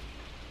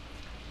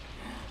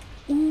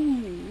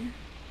 Ooh.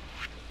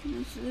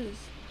 What's this?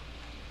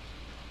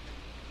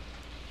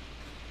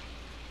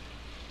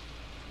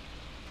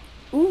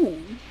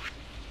 Ooh.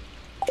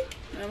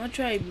 I'm gonna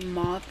try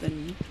moth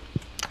and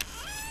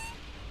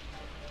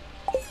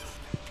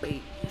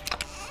bait.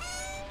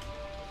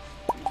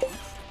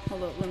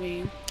 Hold up, let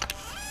me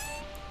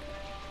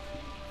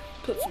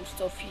put some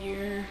stuff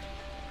here.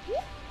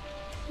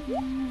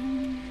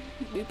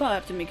 We probably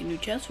have to make a new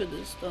chest for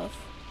this stuff.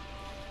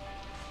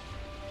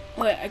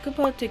 Wait, I could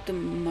probably take the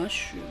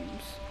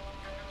mushrooms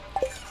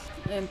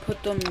and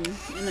put them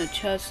in a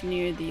chest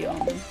near the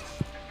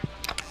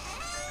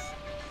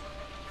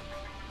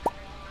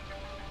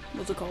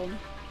what's it called?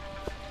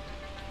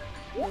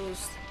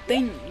 Those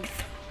things.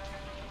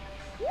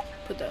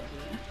 Put that over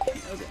there.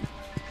 Okay.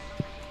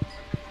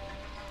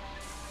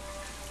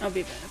 I'll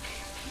be back.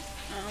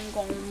 I'm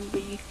gonna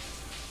be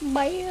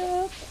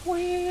back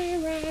where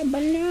I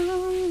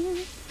belong.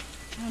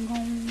 I'm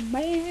gonna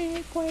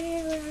back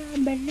where I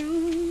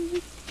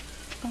belong.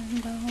 Gonna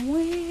go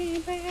way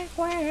back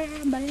where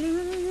I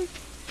belong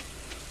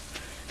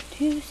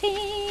to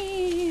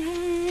see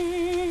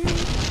her.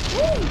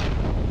 Woo!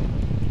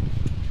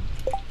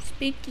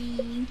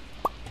 Spooky.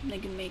 I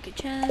can make a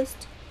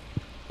chest.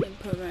 And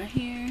put right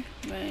here,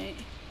 right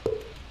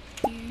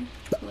here.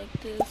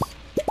 Collect this.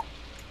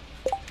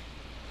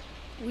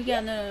 We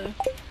got another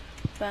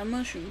 5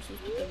 mushrooms.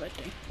 Let's put that right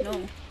there.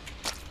 No.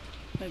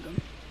 There you go.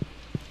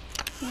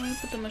 Let me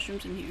put the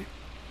mushrooms in here.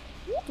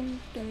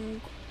 Dunk,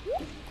 dunk,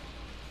 dunk.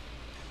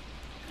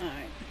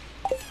 Alright.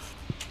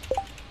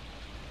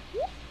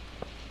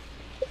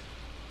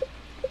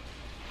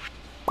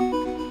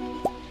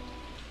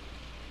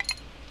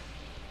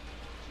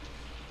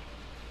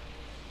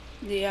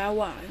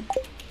 DIY.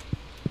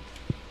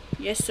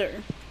 Yes,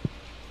 sir.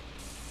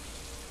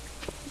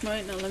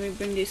 Right, now let me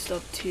bring this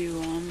stuff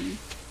to,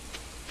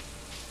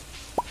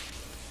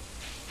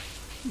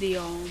 the,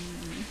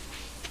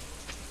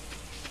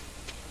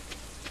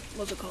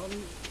 what's it called?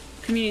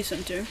 Community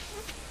center.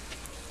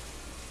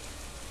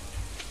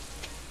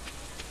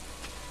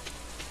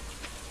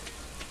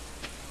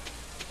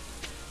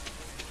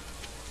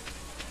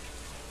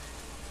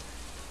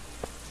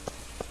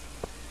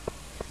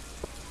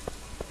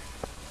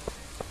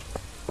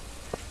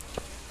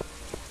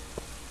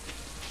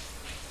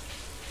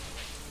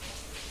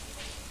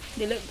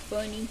 They look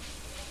funny.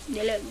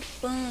 They look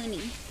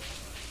funny.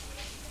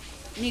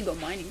 I need to go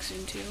mining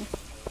soon too.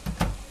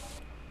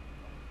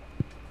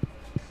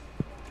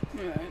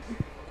 Alright.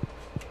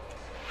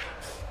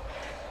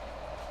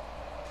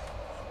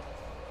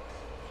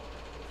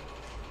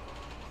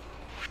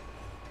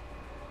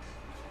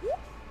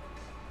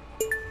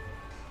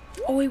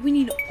 Oh wait, we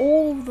need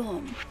all of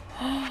them.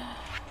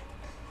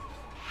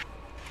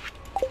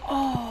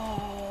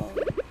 Oh,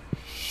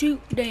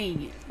 shoot,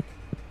 dang it.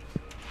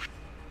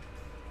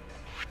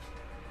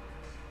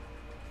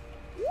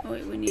 Oh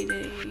wait, we need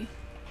a...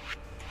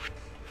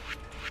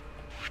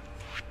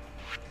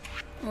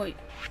 Oh wait,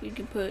 we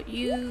can put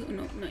you...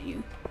 No, not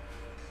you.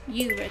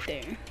 You right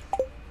there.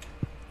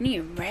 We need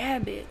a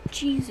rabbit.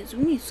 Jesus,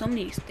 we need some of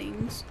these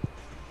things.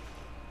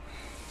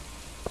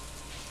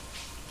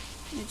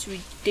 It's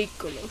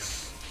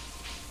ridiculous.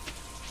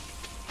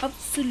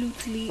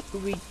 Absolutely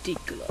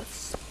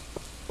ridiculous.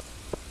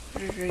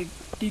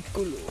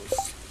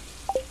 Ridiculous.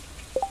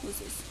 What's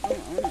this? Oh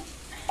no.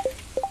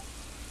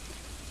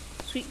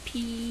 Sweet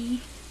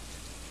pea.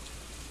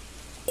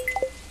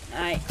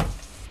 Alright.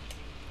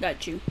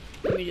 Got you.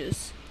 Let me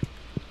just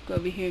go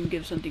over here and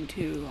give something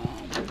to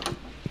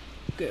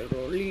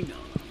Carolina.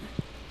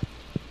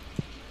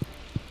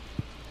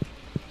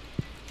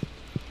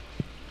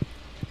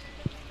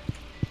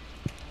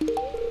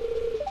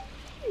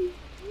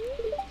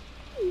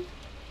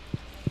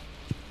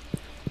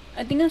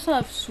 I think I saw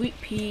a sweet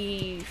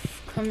pea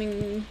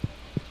coming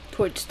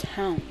towards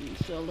town,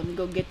 so let me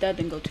go get that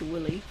and go to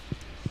Willie.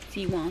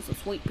 He wants a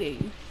sweet pea.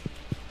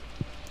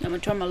 I'm gonna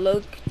try my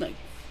luck, like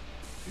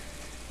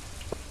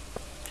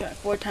try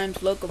 4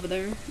 times luck over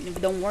there, and if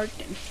it don't work,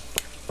 then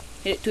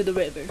hit it to the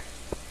river.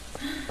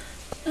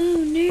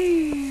 Oh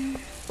no,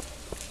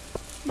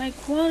 my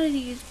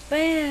quality is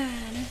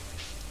bad.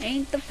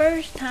 Ain't the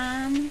first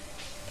time.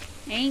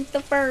 Ain't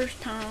the first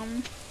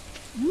time.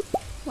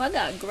 Well, I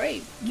got a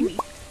grape. Give me.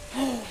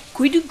 Oh,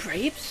 can we do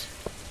grapes?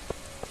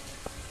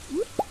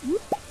 You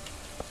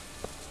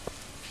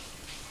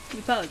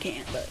probably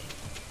can't, but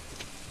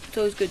it's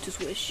always good to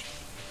swish.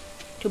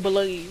 To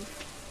believe.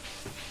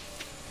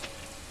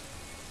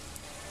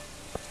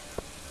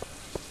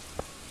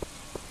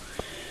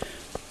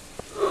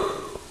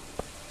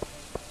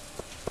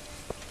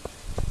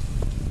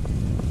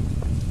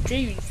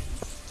 Jesus.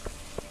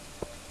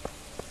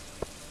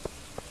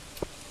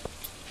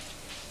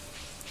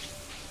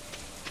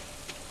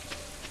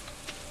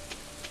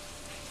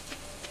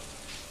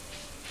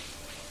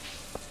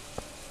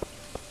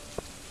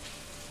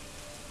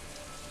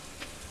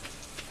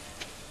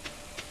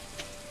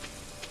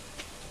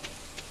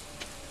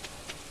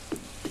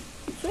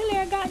 Willie,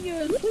 I got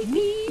your sweet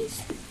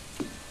peas.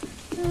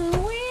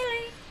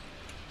 Willie.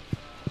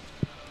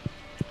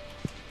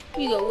 Here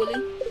you go,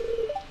 Willie.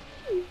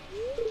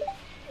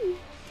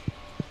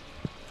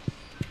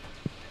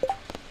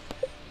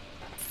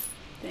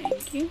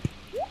 Thank you.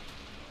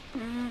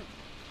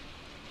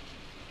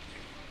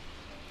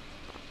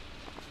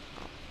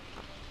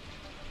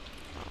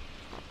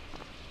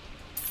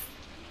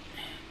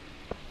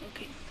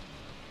 Okay.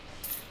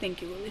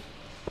 Thank you, Willie.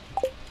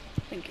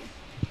 Thank you.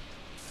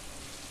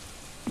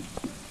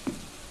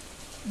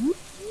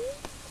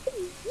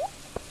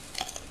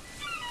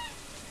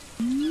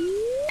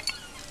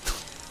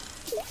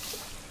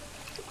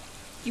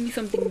 Give me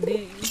something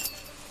new.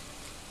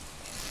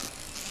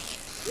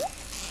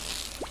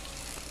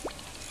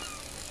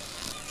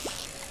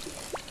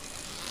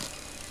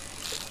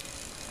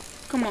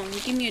 Come on,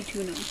 give me a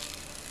tuna.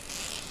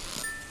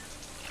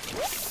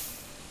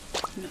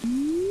 No.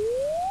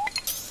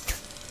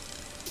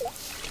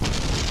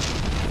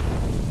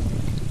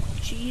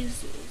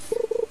 Jesus.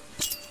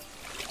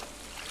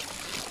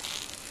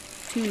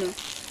 Tuna.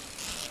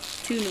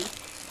 Tuna.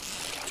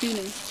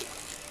 Tuna.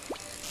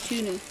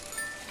 Tuna.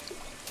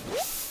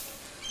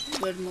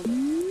 Red mother.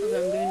 Okay,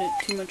 I'm giving it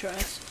 2 more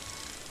tries.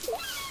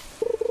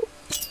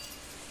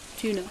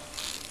 Tuna.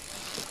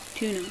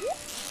 Tuna.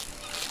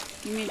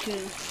 Give me a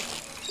tuna.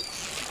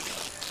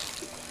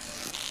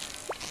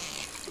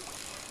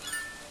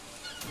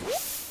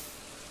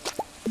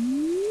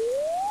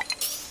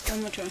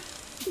 One more try.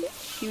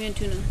 Give me a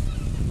tuna.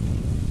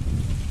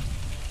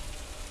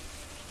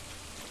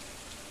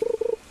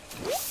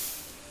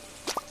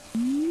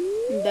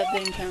 That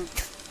didn't count.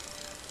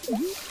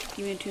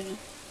 Give me a tuna.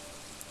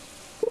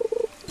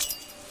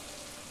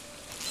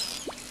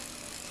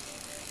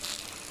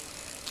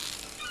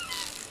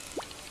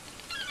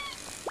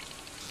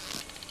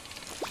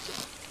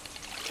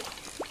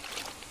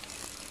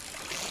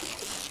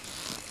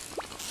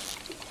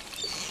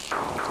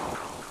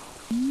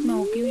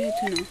 No, give me a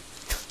tuna.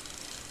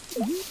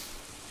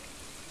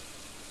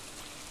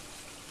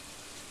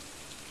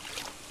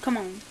 Come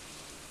on.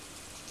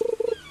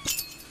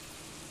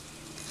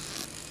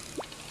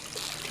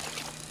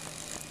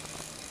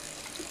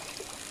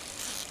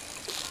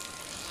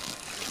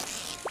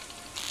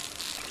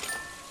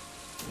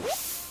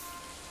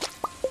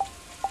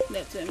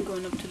 That's it, I'm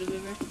going up to the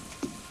river.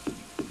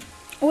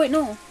 Oh wait,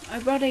 no. I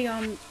brought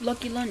a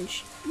lucky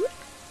lunch.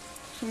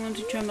 So I wanted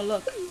to try my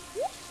luck.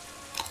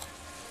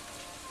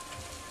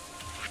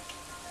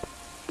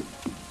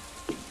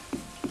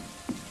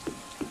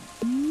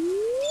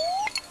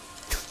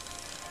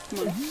 Come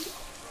on.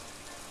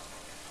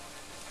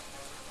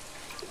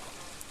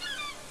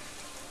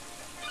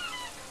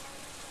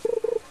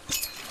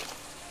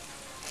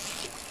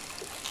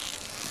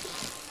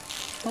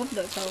 Hope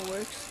that's how it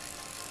works.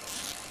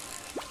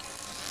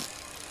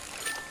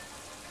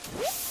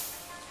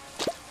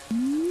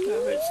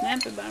 Got red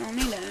snapper, but I don't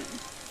need that.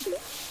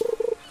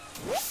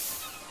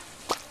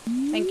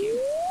 Thank you.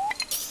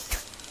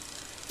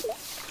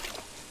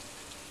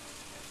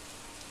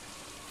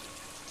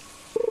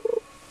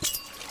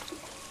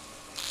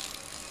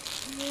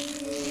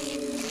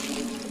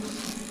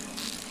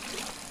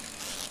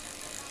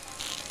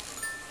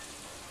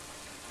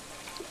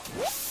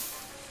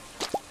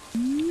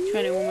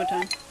 Try it one more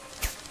time.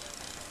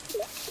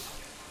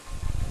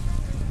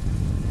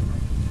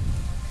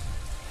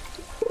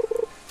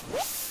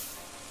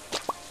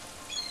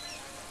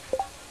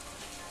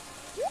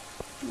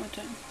 One more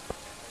time.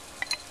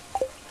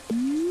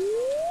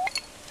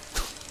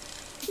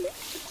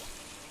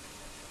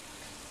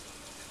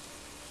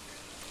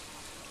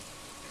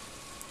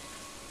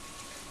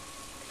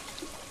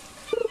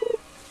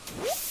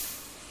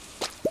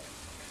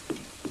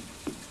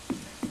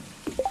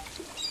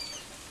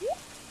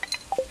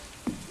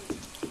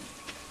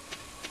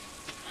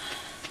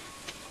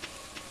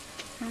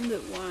 I wonder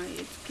why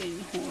it's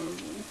getting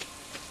horrible.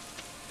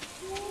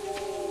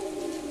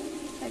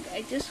 Like,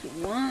 I just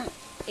want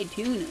a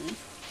tuna.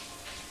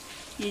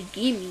 Just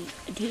give me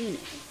a tuna.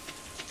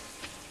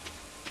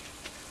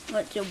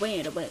 What's so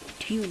bad about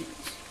tunas?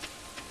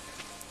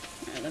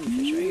 Alright, let me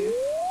fish right here.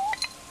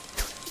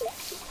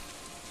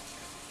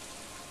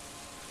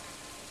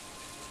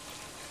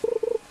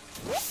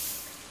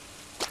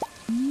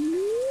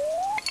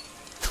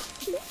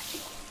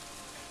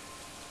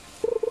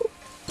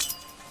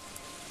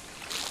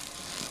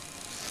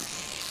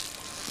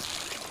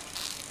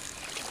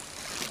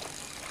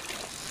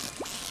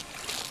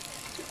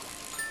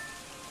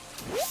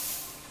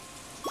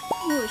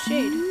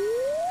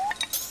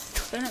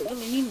 but I don't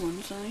really need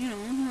one, so you know.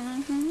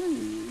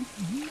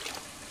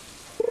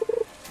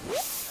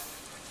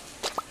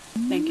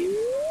 Thank you.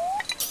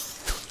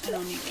 I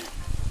don't need that.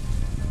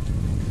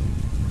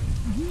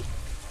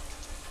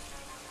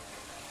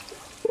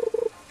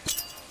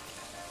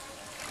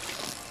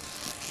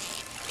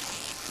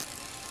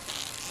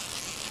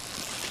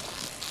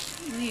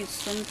 I need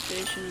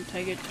sunfish and a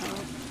tiger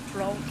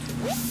trout.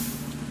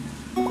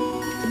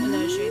 And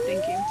then a shade,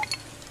 thank you.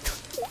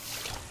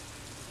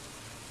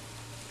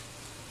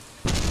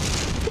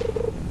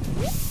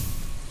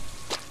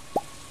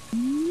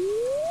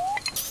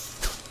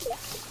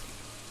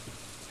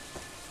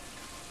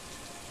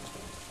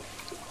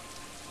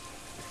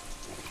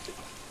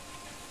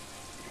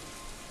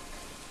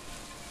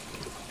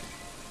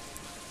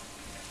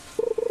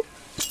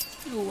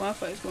 Ooh,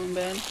 Wi-Fi is going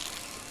bad.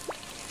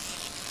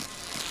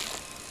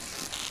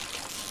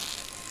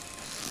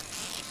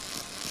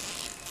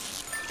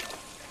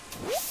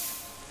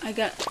 I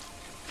got...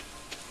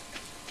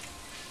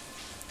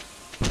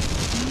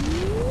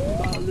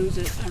 Oh, I'll lose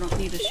it. I don't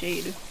need a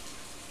shade.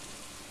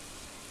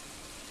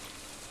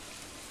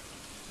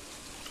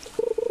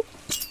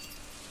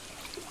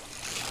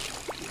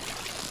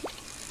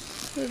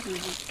 What is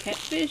this,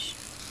 catfish?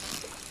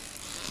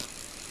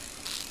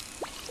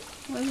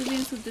 Why is it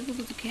being so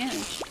difficult to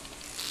catch?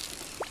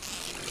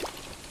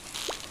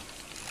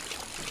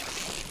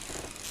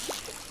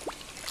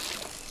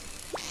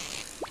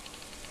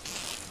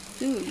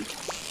 Dude.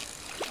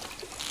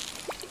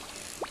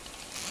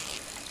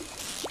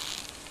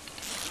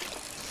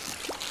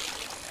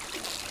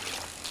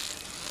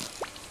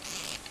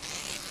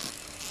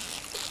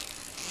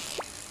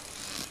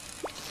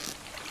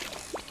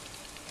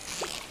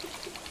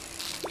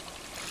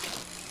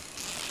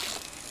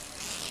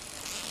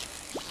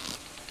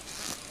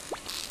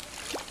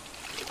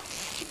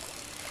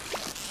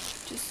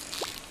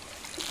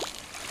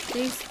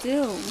 Stay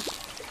still.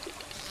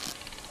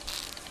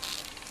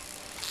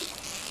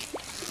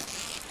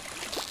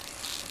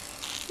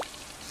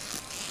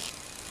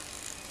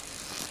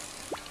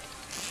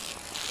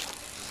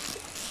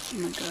 Oh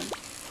my god.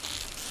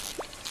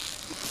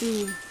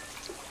 Dude.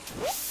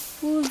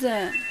 What was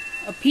that?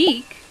 A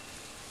peak?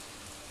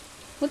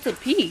 What's a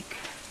peak?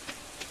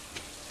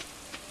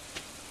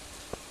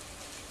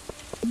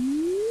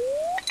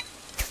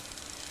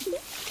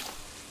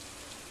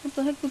 What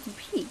the heck was a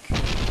peak?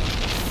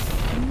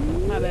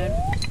 My bad.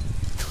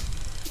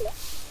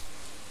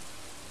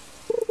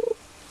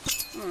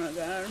 Oh my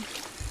god.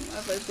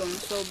 Wi-Fi's going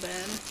so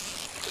bad.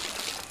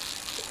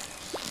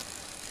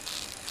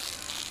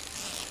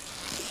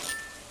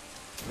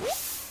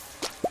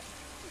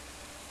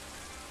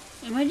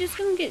 Am I just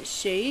gonna get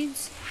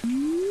shades?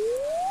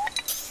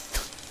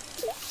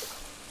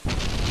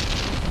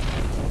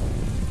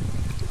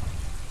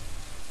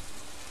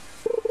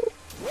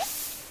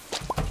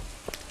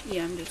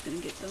 Yeah, I'm just gonna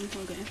get them.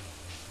 Okay.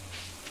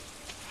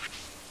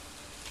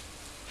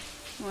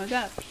 Well, I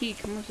got a peak.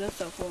 How much that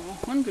stuff for?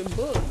 $100.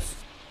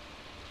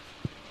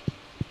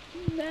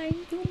 That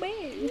ain't too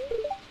bad.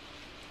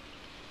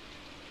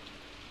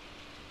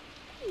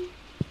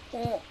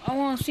 Well, I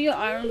want to see your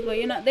items, but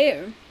you're not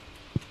there.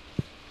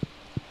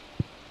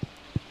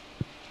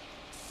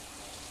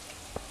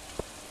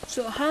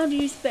 So how do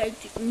you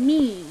expect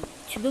me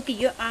to look at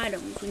your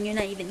items when you're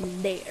not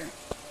even there?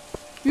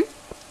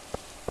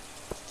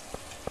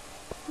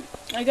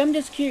 Like, I'm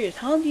just curious.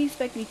 How do you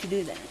expect me to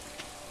do that?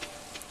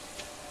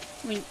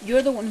 When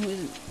you're the one who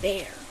isn't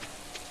there.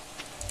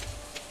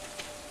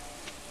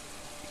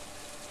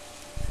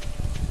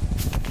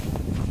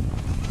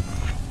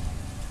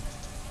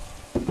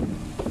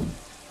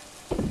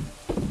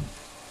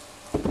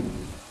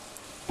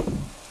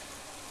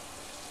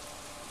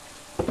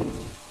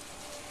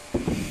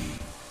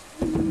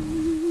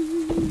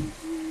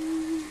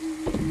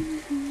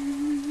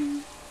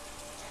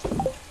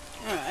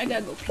 Alright, I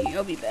gotta go pee.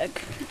 I'll be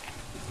back.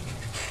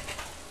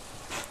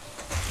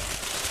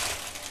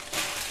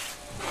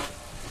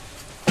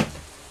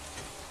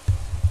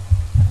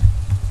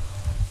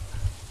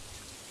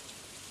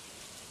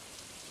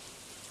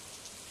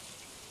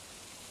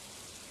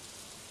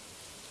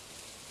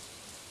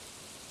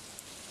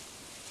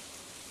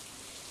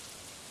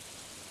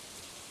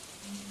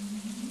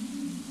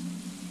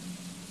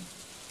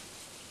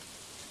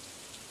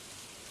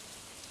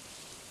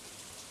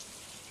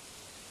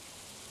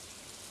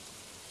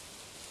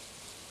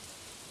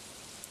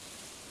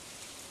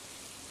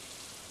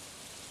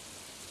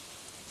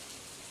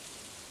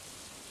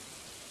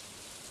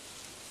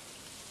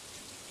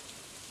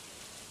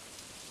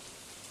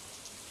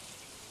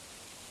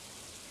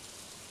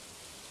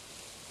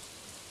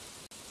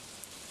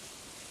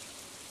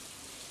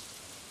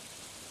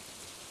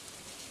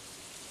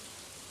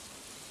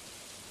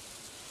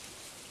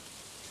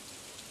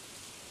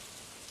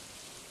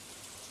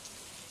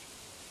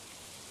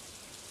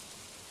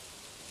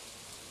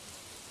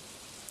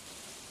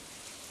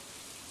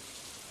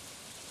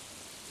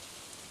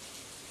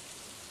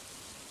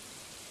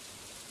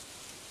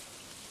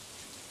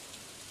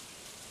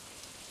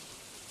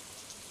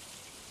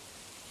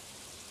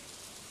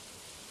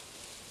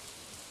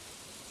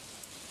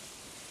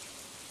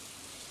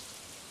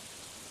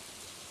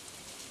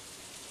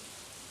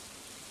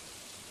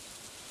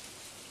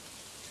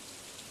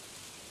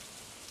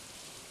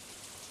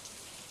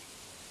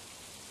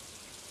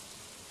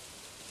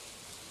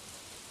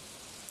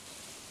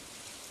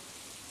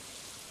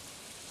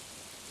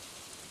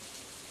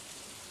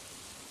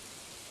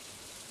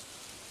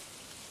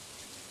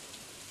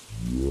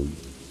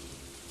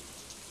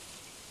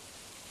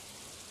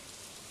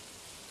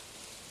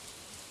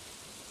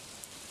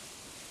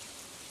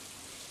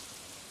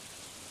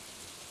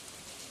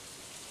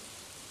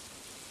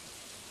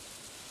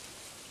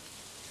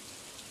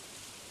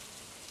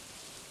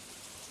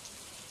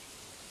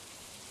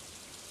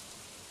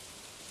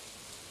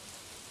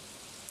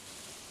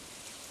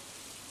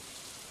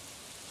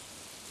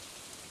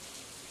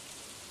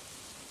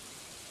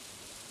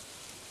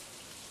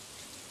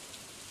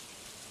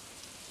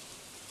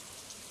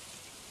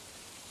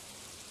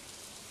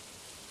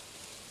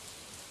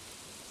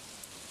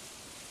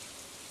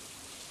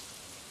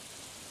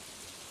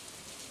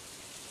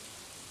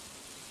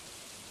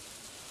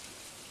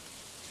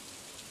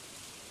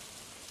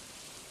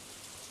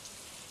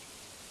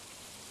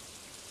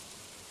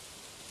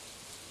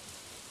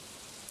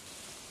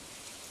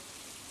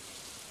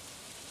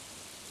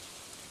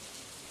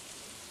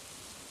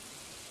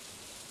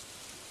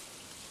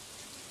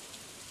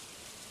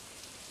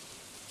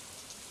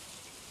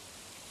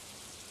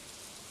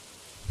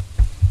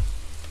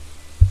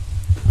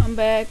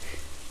 back.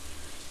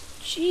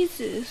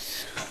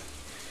 Jesus.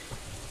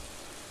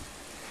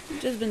 I've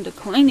just been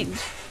declining.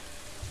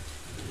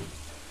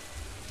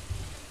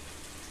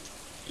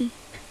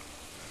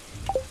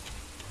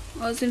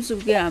 Oh, it seems to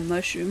get a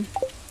mushroom.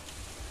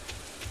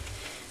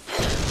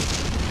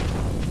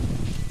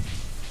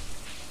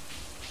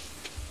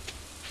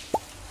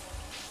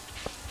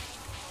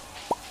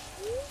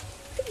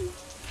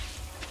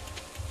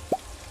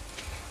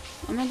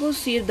 I'm gonna go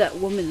see if that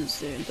woman is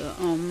there, the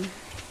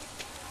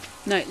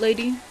night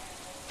lady.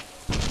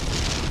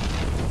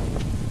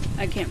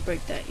 I can't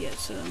break that yet,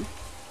 so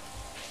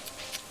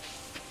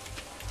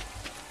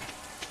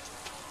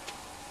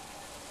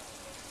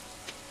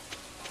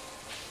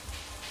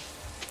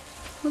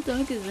what the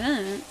heck is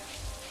that?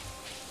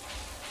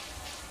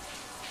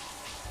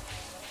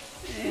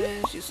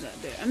 Yeah, she's not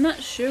there. I'm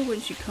not sure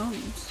when she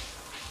comes.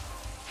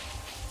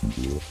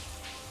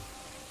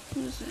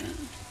 What is that?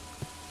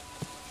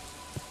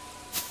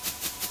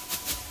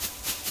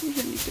 What is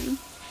anything?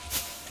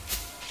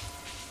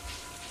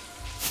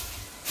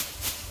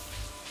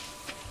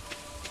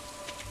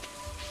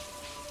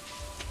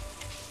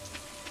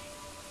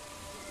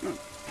 Oh.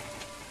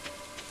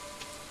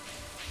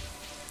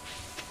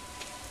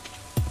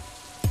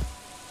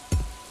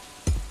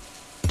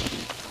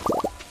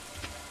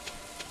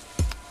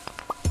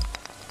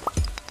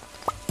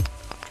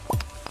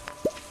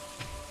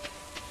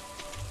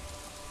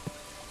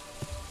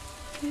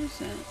 What is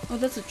that? Oh,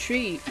 that's a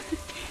tree.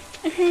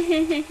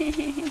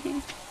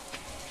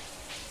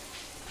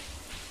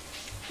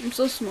 I'm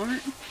so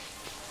smart.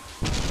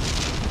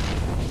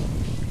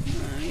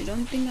 I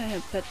don't think I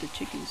have pet the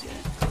chickens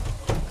yet.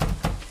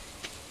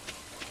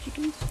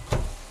 Chickens?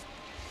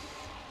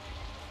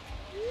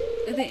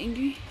 Are they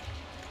angry?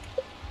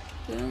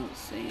 They don't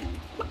say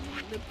anything.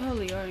 They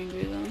probably are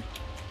angry though.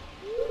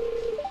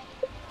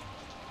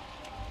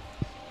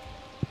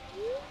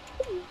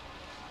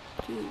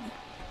 Dude.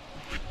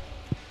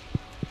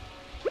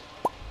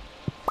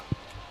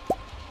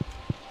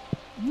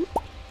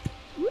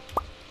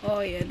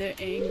 Oh yeah, they're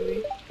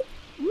angry.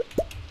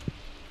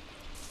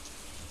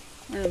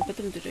 I didn't put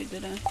them today,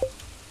 did I?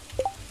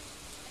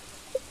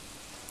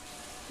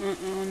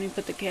 Let me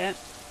put the cat.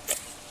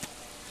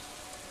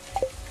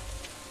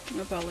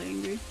 They're probably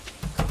angry.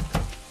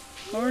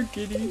 Or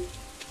kitty.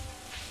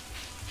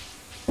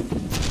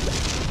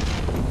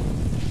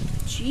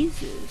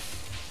 Jesus.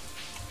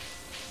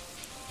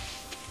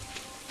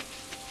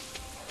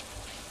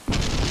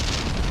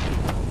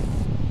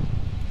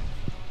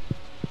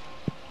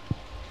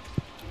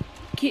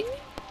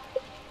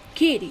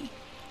 Kitty.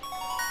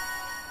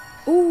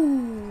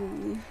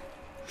 Ooh.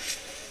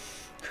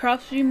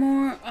 Crops be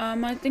more.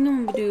 I think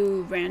I'm gonna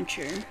do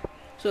rancher.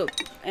 So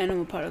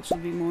animal products will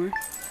be more.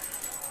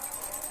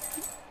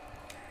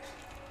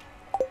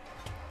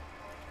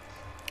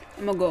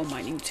 I'm gonna go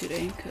mining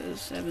today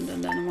because I haven't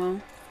done that in a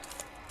while.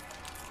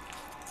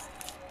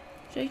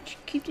 Should I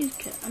keep these?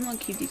 I'm gonna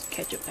keep these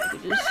ketchup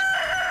packages.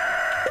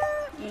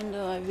 And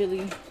I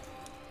really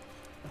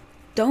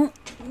don't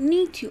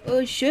need to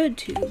or should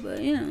to, but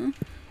you know,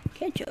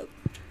 ketchup.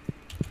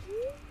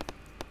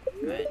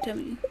 Alright, tell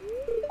me.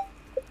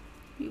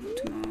 Evil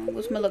tomorrow.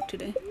 What's my luck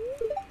today?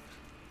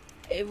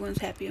 Everyone's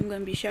happy. I'm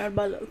gonna be showered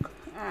by luck.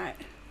 Alright.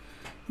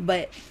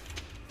 But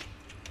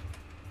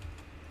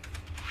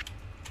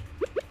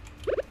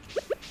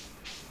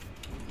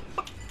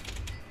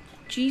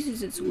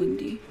Jesus, it's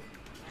windy.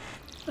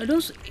 Are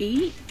those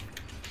 8?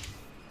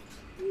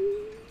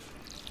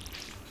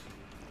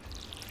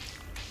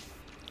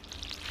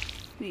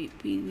 Wait,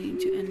 we need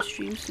to end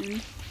stream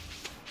soon.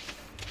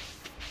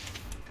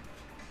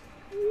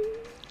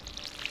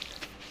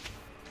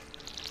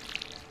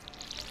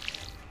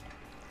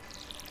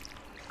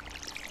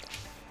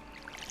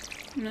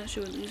 I'm not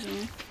sure what these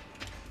are.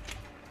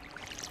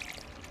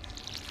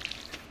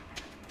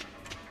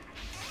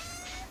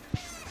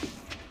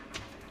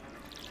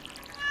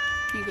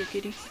 Here you go,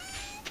 kitty.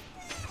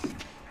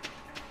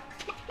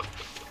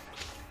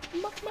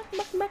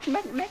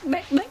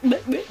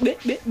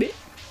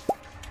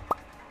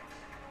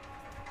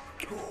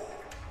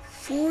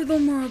 Four of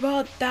them are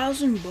about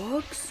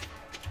 $1,000.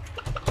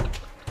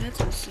 That's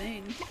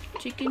insane.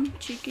 Chicken,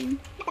 chicken,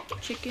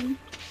 chicken.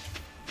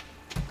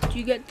 Do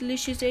you got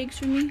delicious eggs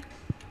for me?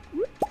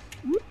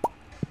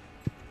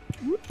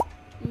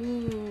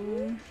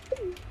 Ooh,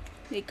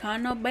 they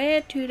kinda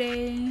bad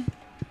today.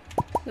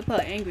 They're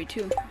probably angry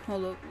too.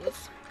 Hold up,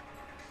 let's.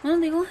 Well,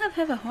 they all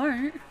have a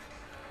heart.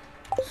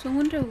 So I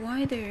wonder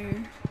why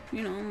they're,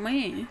 you know,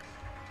 mad.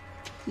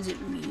 Is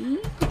it me?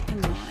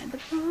 Am I the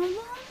problem?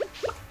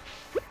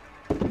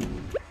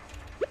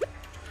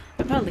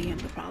 I probably am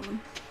the problem.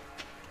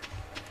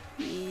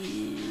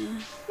 Yeah,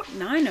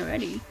 9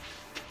 already.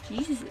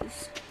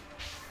 Jesus.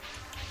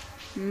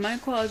 My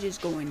quality is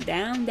going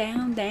down,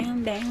 down,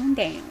 down, down,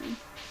 down.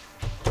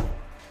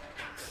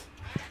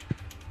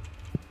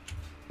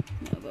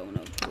 No, but I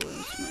want to go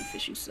into my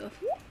fishing stuff.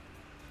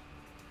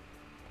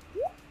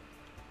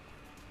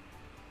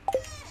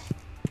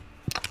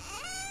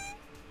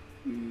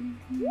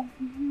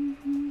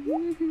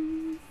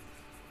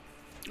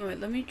 Alright,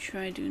 let me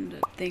try doing the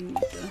thing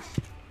with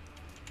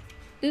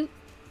the... Oop.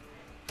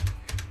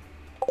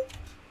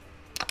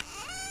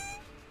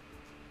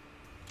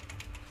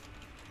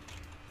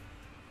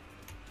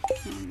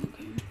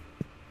 Okay.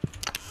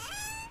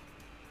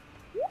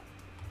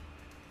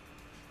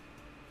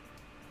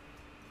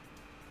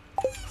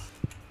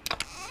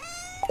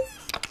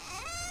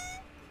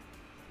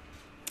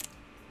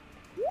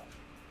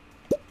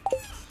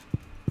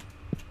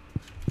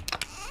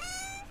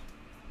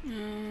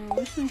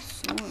 Where's my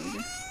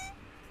sword?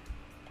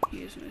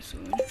 Here's my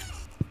sword.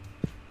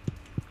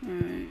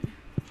 Alright.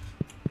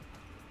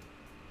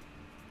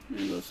 I'm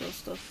gonna go sell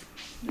stuff.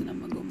 Then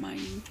I'm gonna go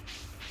mining.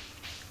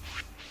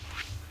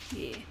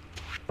 Yeah.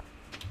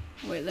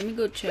 Wait, let me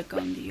go check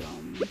on the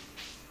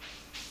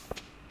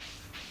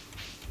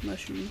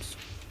mushrooms.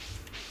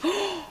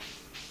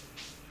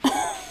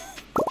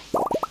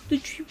 The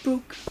tree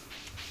broke.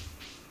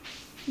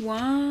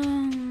 Wow.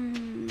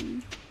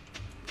 I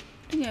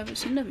think I haven't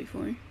seen that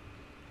before.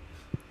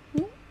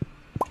 Oh,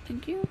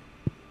 thank you.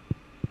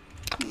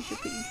 I should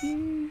put you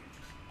here.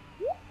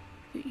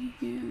 Put you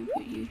here.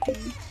 Put you here.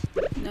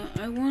 Now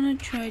I want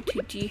to try to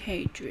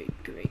dehydrate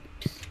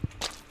grapes.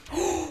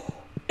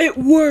 It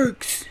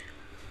works!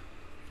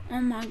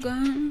 Oh my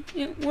god,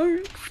 it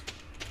works.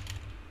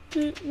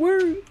 It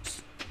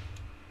works.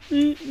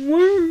 It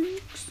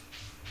works.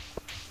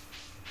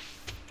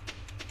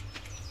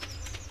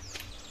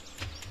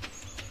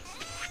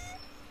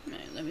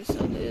 Alright, let me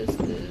sell this.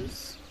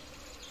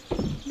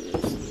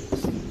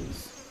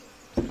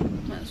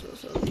 Might as well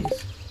sell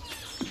these.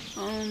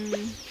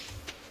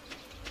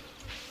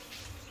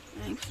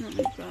 I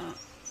accidentally brought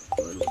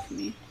wood with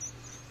me.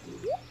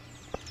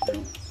 I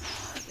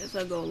guess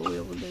I'll go all the way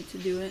over there to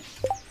do it.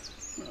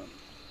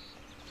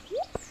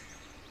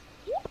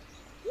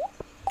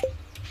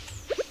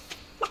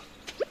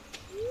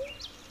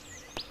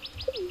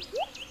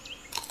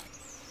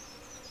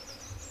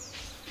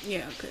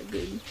 Yeah, okay,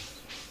 good.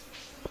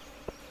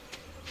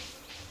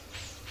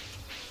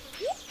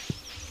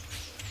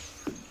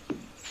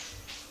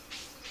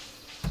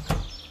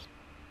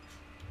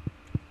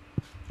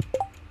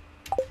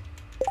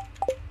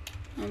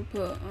 I'll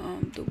put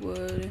the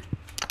wood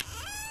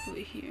over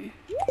here.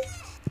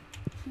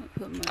 I'll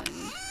put my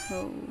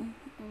hoe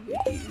over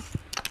here.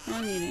 I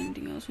don't need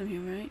anything else from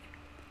here, right?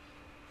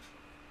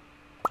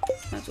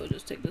 Might as well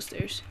just take the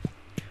stairs.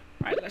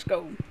 Alright, let's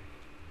go.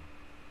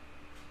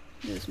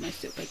 This is my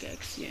steel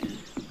pickaxe, yeah.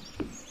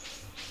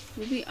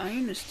 Will it be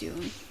iron or steel?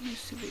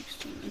 It's too big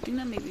stone. I think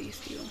that may be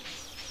steel.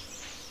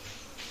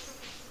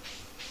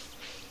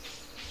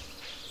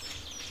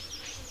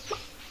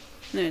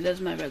 No, that's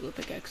my regular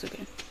pickaxe,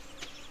 okay.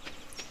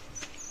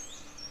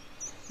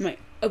 My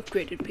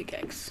upgraded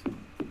pickaxe.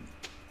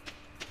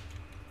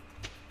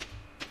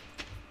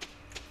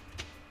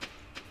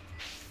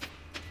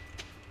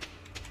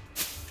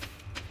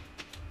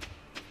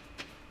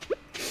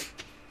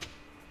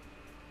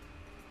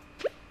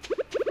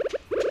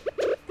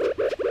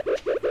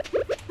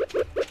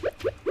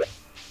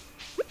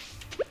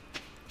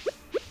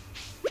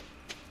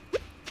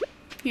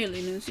 Here,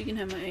 Linus, you can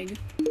have my egg.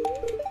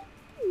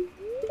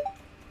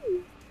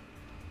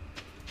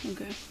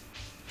 Okay.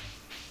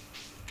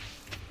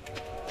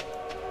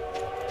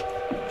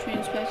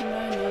 Trains passing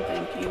by? No,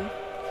 thank you.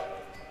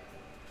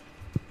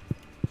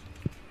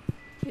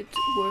 It's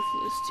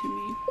worthless to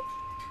me.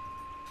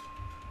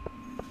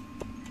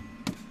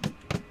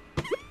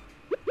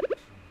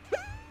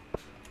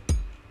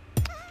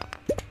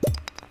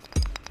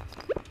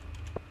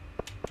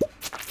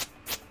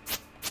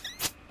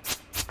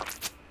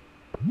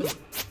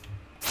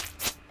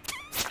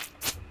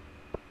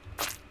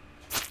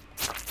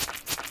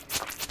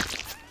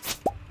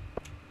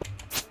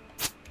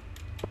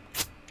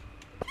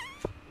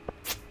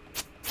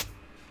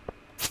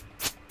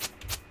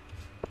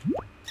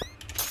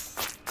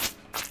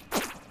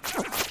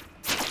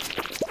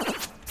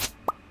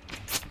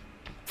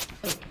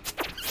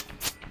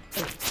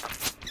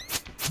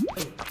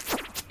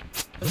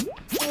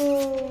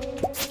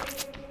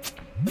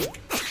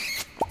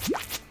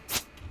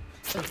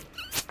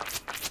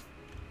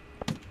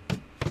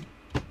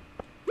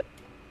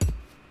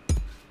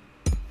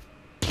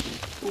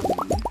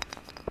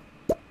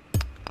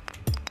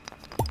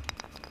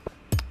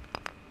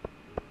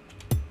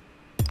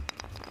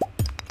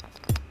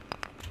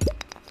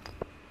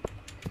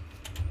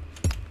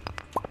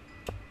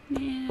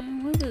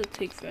 Man, why does it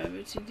take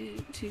forever to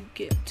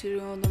get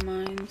to all the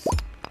mines?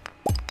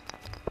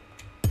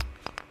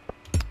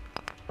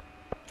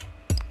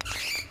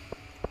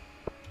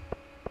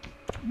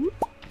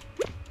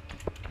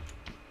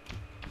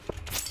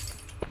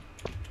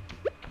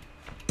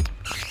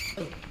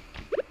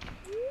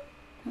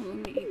 Well, let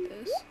me eat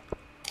this.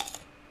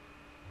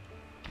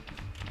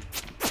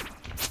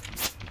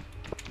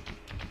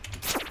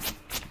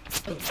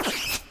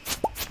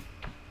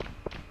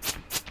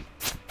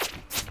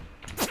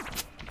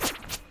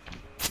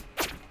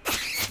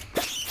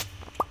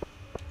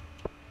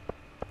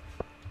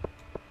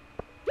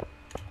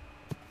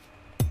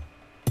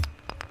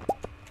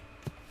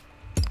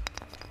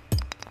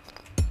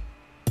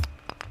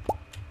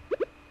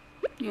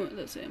 You know what?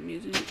 Let's say I'm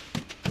using it.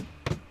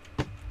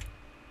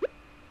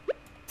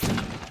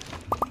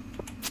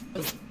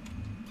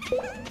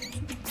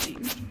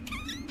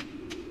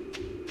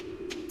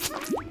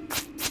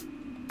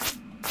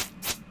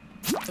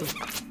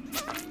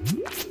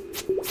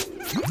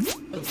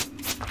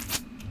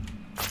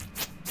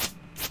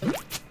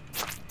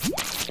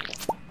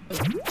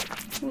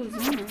 What was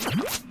that?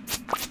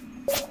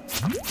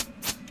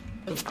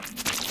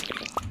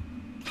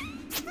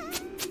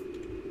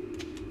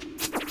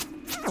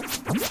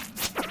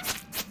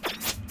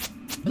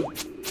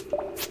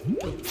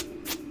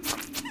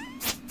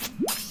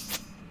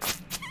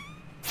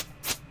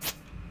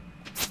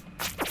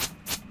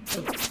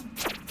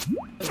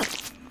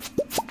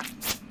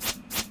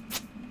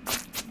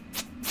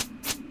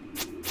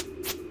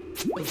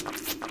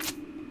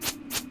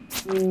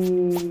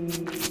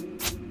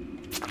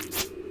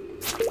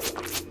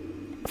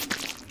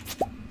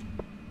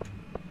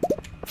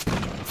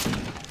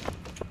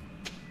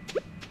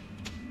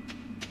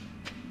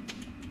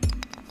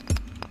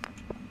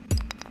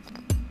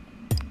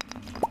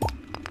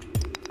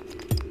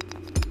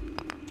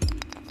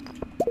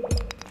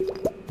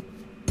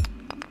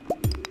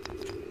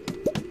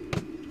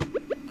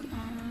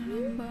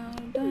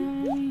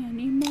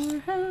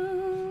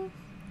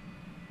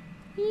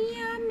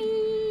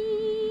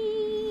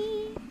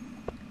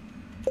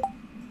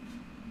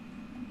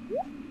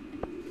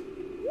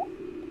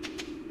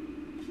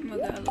 Oh my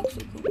god, it looks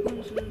so cool. What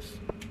is this?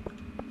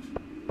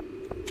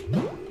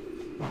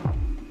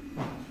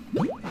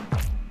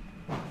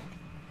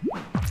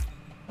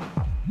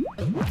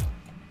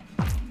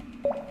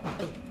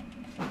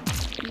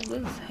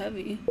 This is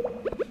heavy.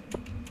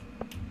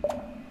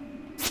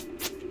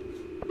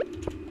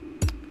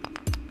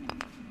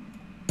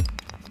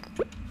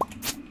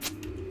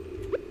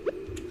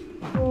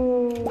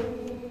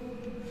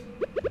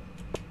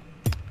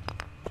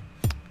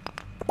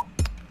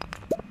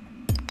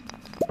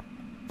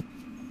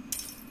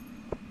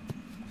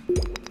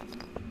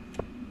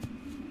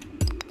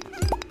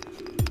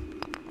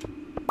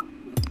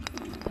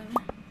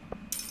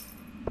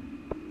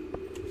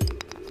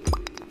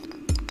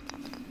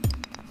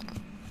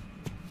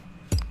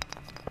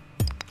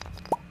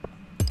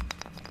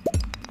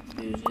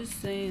 He was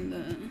just saying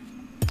that.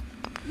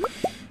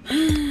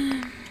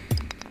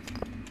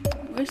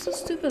 Where's the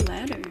stupid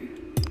ladder?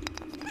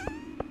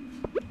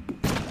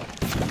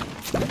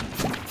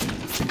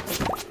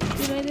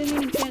 Dude, I didn't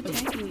even try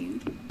attacking you.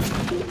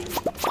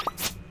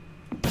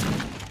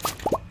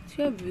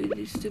 See how rude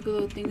these stupid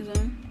little things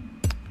are?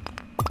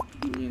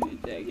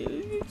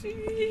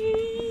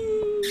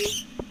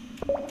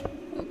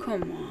 Oh,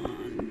 come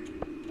on.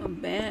 A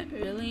bat,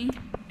 really?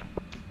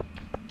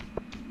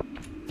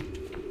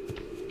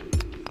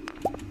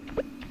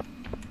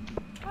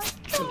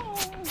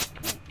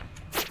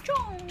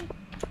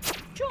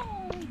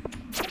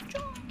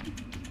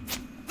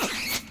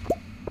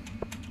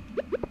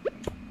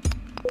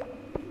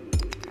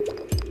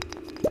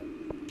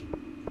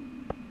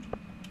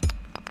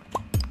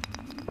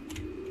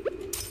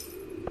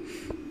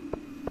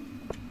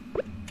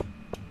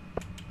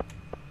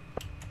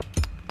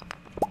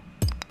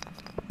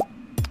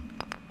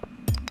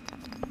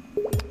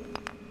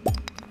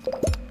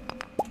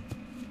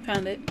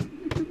 Found it.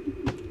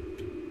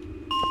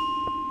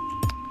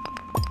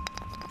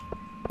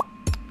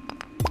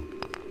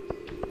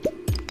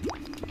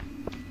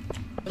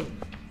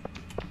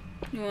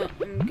 You know what?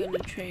 I'm gonna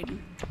trade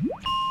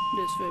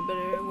this for a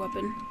better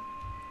weapon.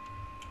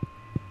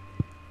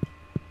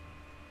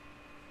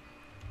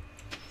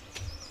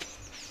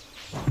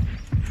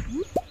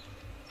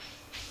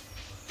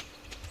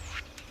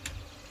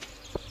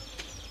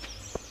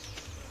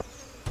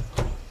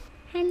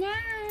 Hello.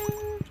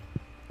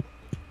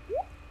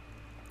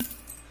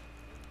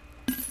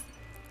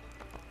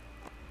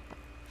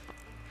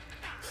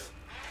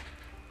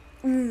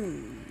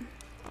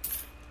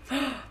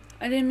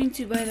 I didn't mean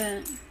to buy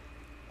that.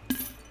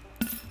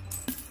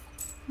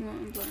 Well,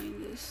 I'm buying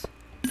this.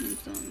 I'm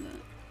selling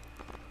that.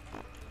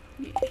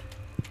 Yeah.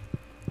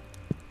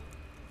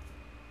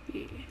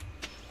 Yeah.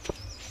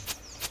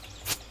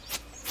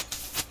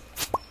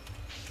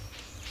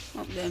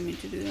 Oh, didn't mean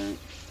to do that.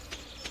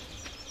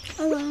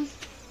 Oh well.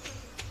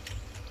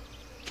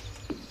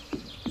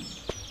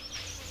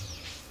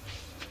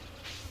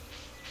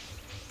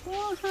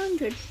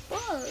 $400.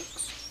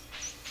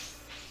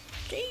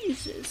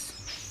 Jesus.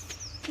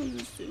 What does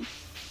this do?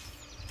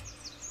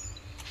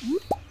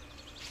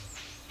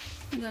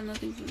 I got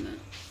nothing from that.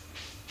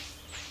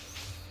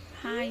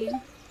 Hi.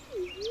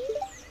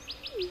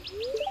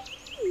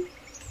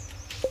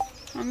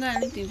 I don't got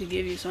anything to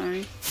give you,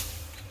 sorry.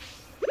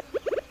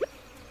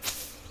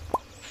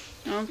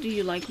 I don't think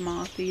you like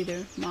moth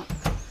either.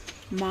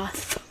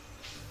 Moth.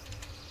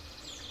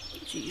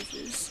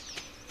 Jesus.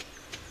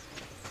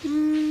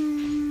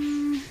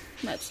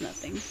 That's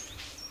nothing.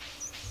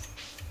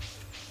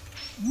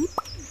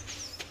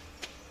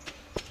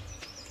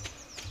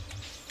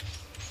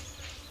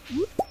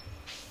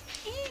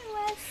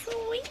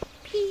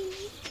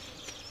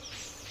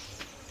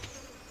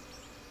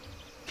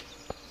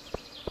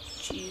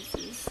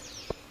 Jesus.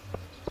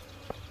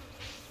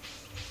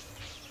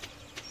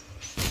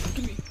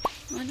 Come here.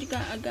 I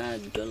got a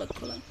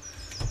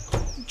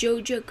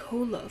Joja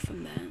Cola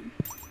from that.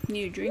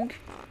 Need a drink?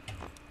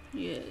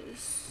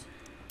 Yes.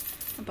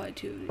 I'll buy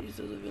 2 of these.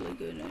 Those are really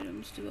good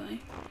items to buy.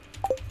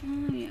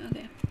 Yeah,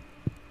 okay.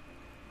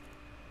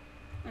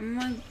 I'm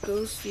gonna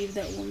go see if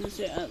that woman's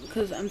there.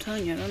 Because I'm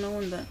telling you, I don't know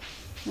when that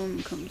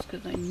woman comes.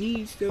 Because I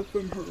need stuff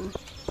from her.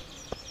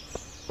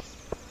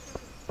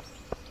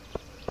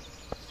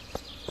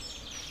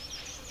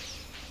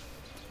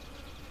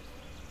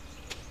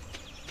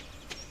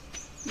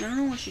 I don't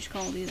know what she's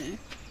called either.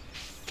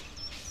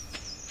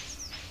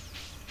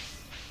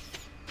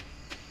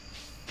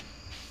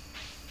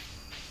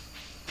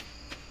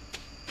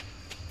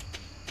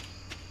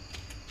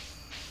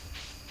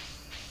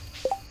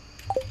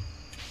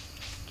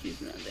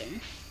 She's not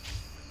there.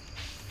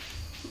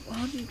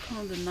 How do you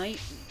call the night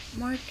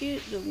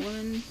market? The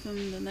woman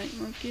from the night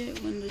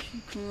market? When does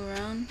she come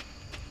around?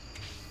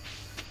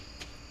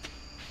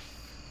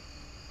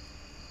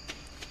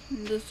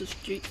 When does the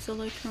street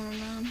seller come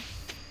around?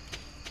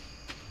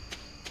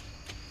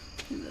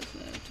 And that's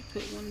what I have to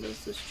put. When does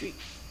the street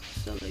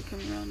seller come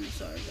around in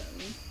Star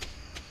Valley?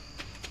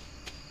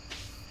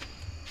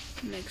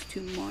 Next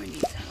to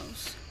Marnie's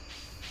house.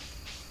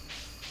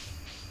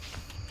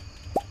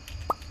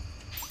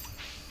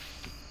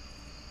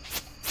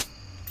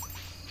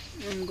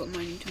 I'm going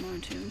mining tomorrow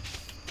too.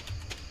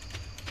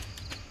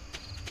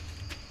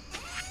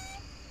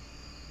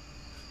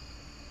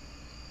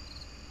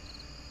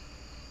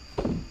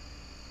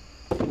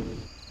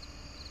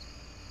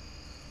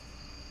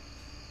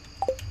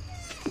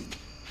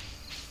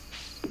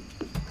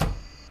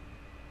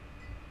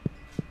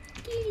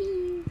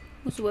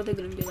 What's the weather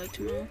gonna be like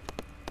tomorrow?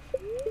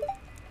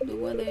 The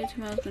weather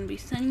tomorrow is gonna be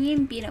sunny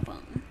and beautiful.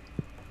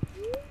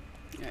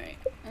 Alright,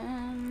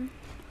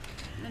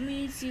 let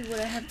me see what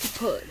I have to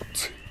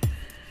put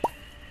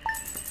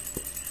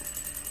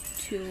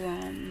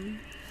to,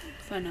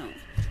 find out.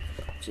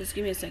 Just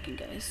give me a second,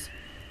 guys.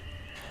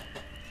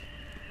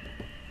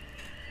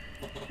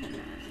 I'm gonna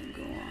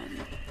go on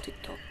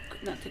TikTok,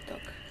 not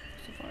TikTok,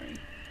 Safari.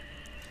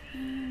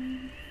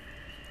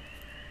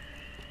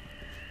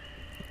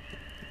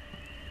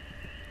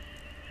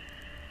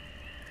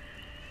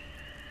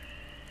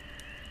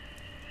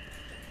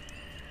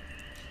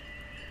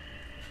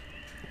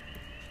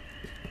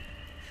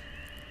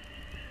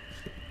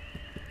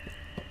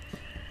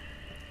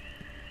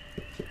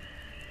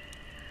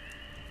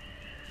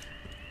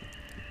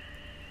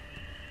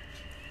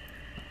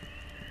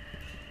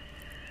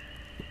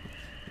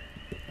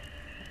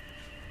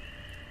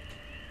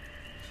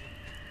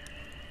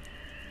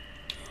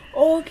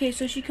 Oh, okay,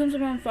 so she comes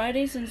around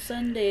Fridays and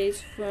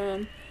Sundays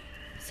from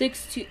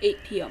 6 to 8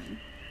 p.m.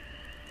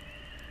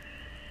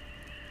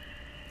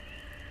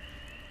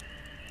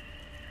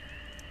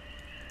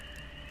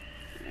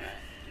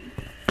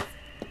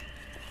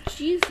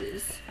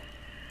 Jesus.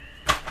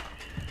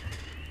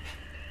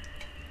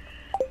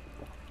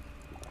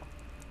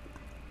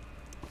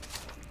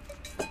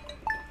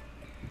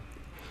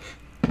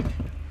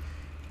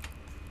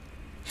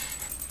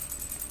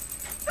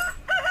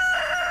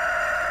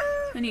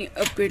 I need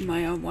to upgrade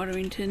my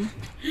watering tin.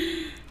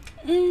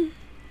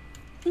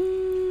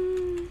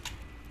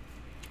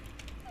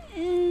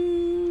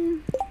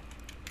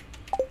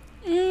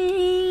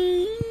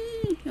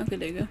 Okay,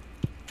 there you go.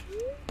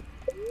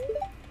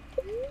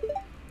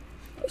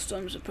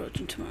 Storm's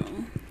approaching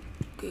tomorrow.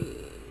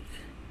 Good.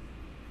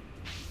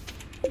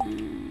 I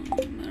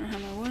don't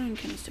have my watering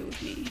canister with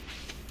me,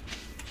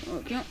 so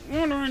I can't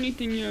water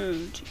anything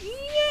yet.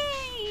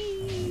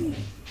 Yay!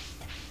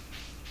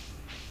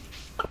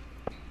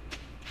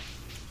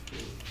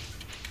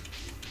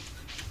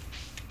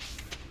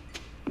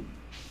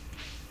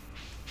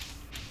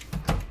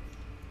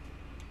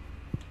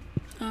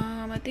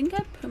 I think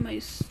I put my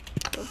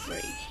stuff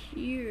right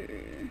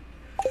here.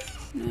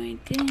 No, I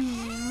didn't.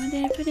 Where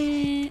did I put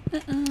it?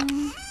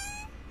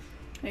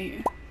 Right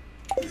here.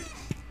 Alright.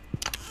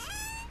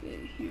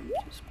 Good. Here,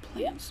 just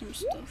plant some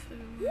stuff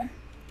everywhere.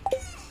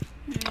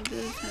 Alright,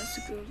 this has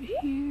to go over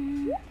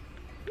here.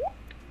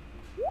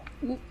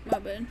 Oop, my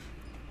bad.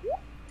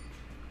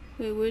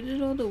 Wait, where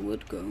did all the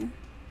wood go?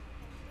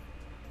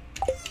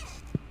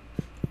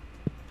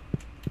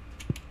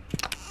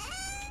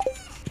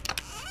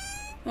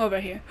 Oh,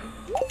 right here.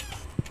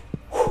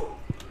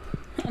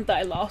 I thought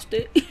I lost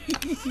it.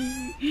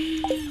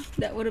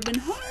 That would have been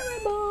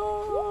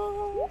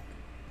horrible.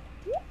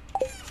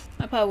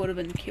 I probably would have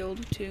been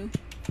killed too.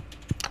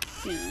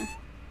 Yeah.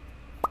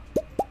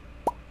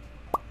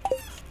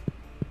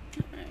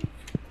 Alright.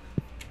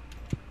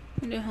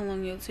 Wonder how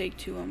long it'll take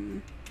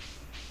to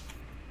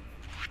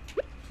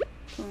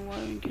put a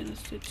watering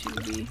canister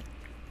to be.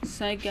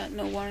 So I got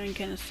no watering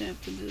canister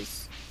after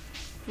this.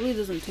 Really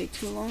doesn't take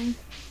too long.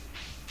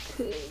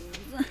 Cause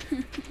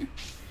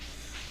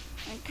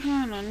I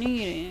kinda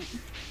need it.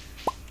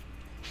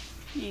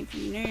 If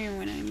you know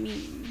what I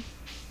mean.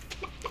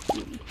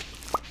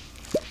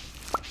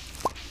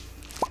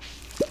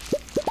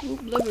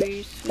 Oop,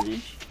 blueberries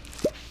finished.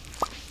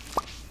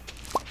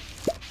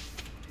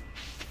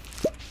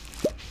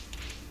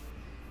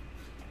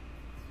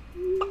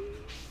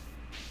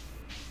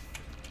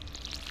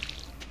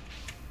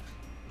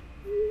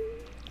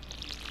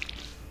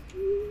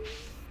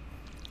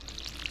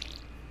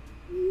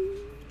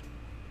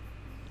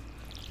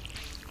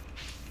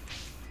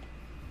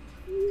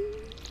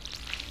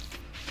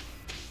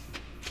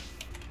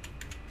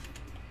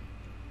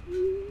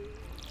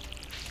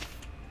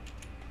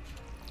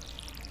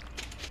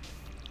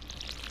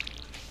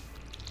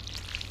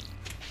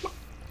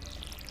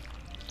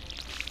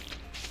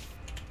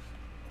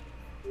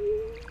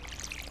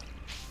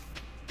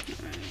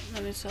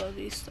 gonna sell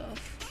these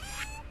stuff.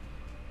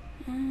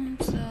 So I'm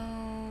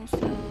gonna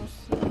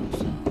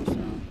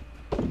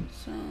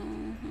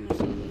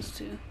sell those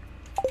too.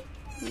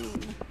 Ooh.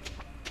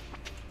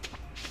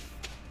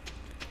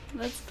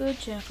 Let's go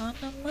check on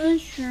the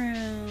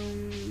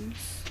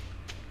mushrooms.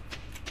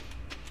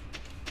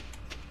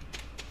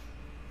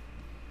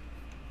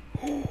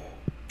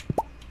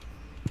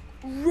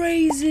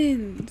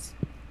 Raisins!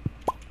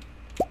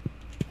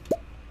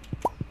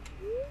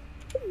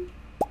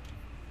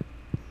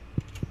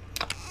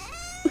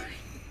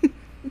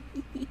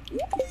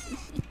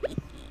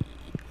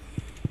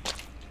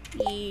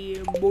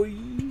 Yeah, boy.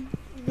 You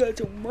got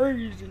some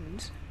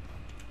raisins.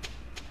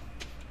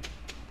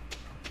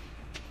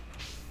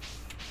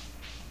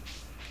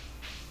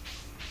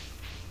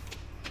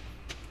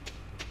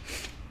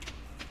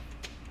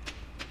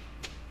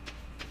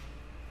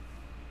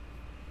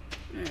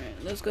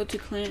 Alright, let's go to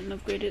Clint and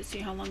upgrade it, see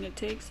how long it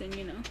takes, and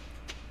you know.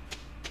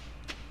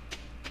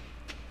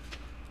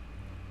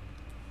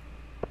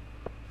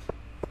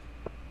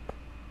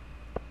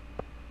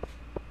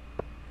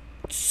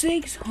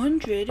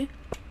 $600?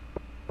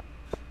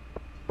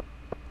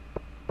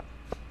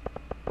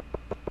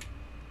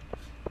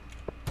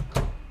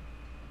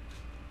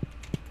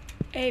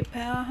 Hey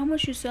pal, how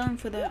much you selling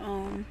for that I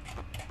don't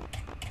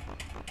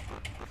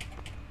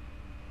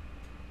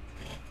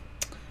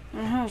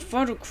have a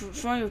fire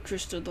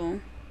crystal though.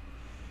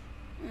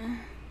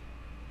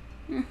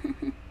 Do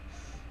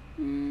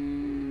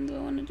I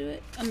want to do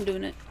it? I'm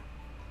doing it.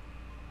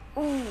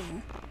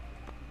 Oh,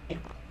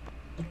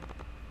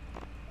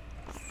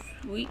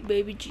 sweet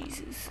baby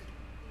Jesus.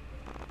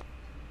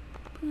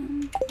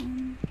 Alright.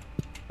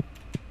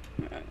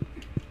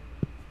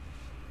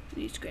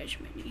 Need scratch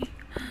my knee.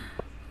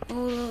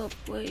 Hold up,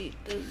 wait.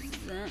 Does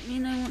that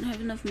mean I won't have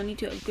enough money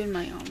to upgrade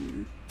my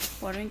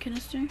watering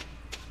canister?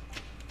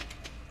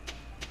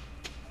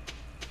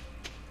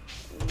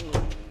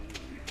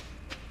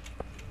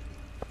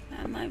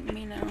 That might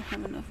mean I don't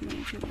have enough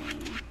money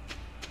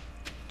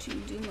to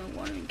do my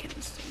watering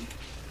canister.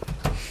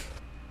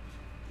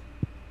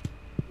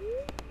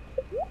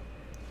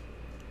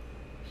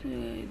 So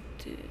I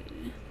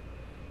did.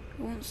 I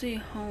won't say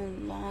how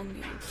long it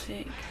will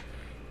take.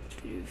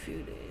 Through a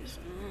few days.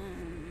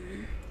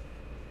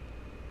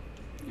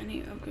 I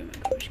need to upgrade my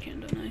garbage can,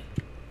 don't I?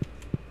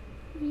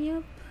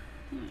 Yep.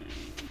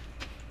 Alright.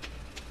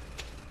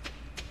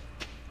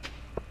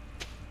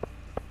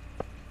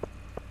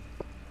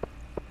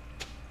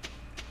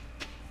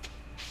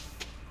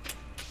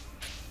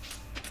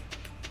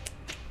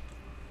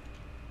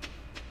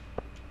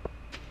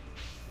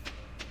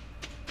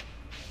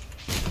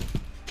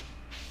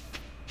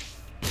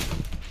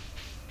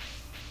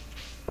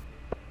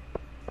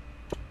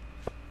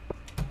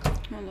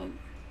 Hold up.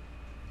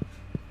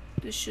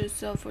 This should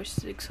sell for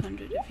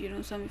 600 if you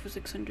don't sell me for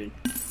 600.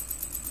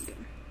 Okay.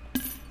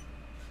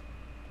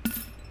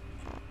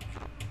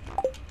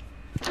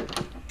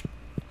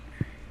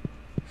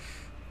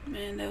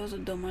 Man, that was a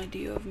dumb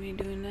idea of me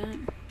doing that.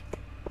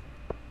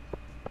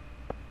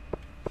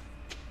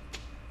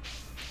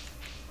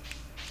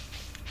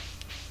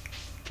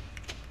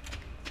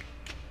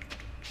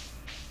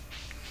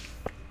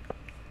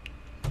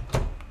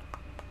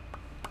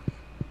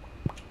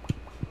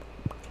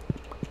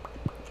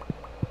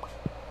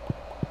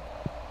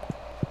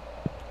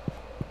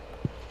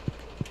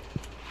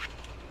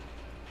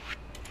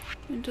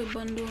 Into a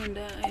bundle and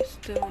that I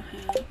still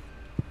have.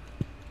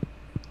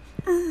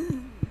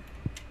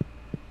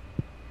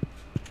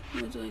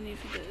 What do I need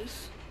for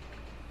this?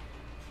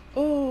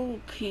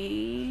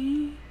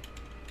 Okay.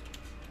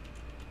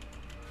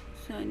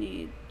 So I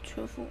need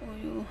truffle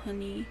oil,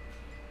 honey,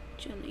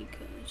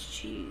 Jellica,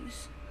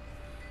 cheese.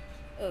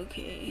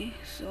 Okay,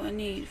 so I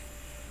need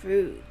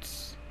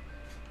fruits.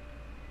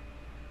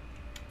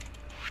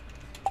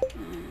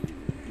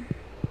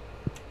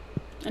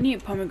 I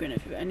need a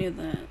pomegranate fruit. I need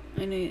that.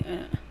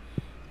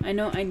 I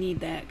know I need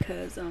that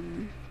because I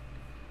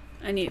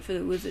need it for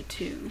the wizard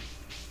too.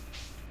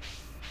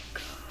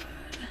 God.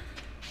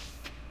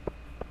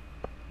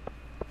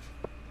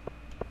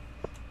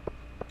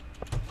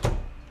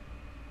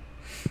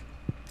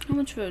 How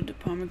much for the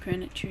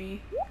pomegranate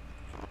tree?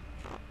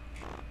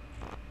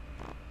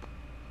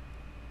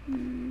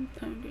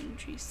 Pomegranate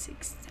tree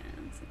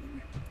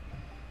 6,000.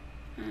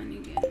 I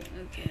need to get.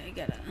 Okay, I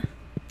gotta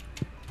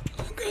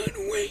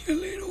wait a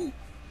little.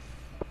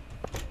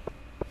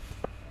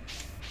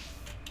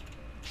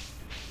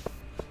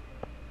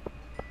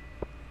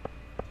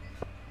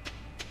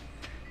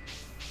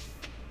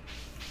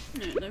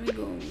 Alright, let me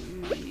go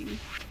mining.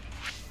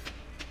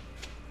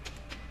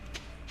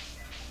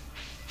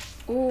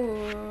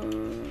 Or I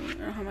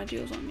don't have my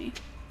deals on me.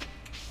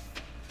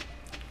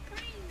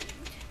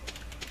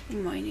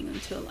 I'm mining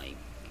until like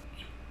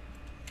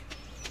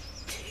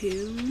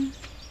 2.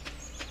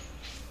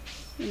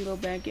 And go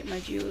back, get my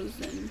jewels,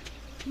 and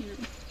you know,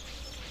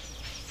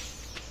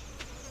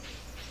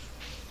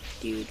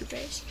 do the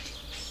best.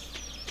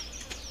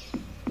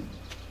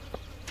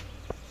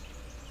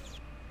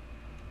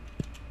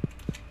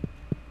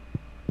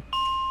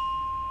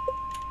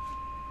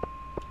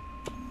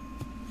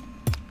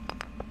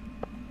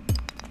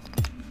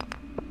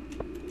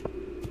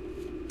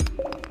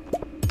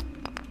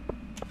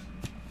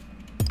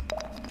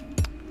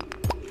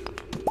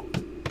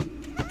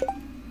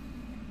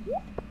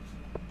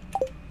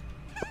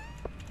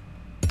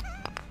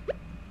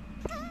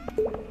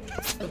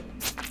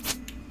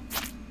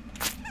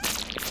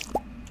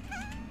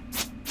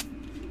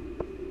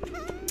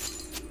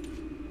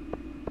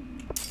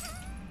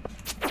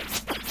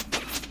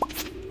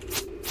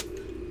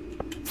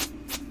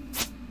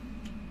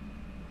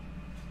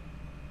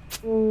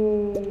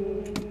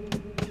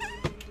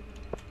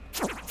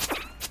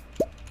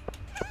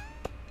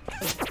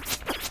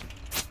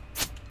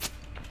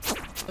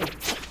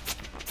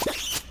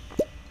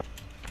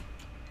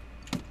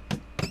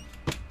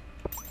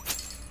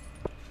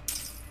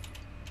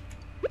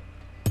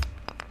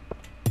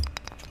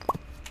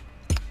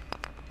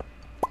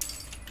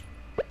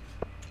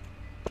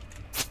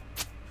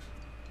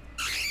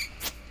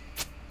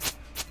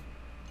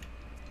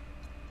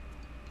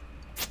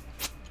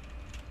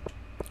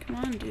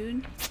 Come on,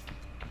 dude.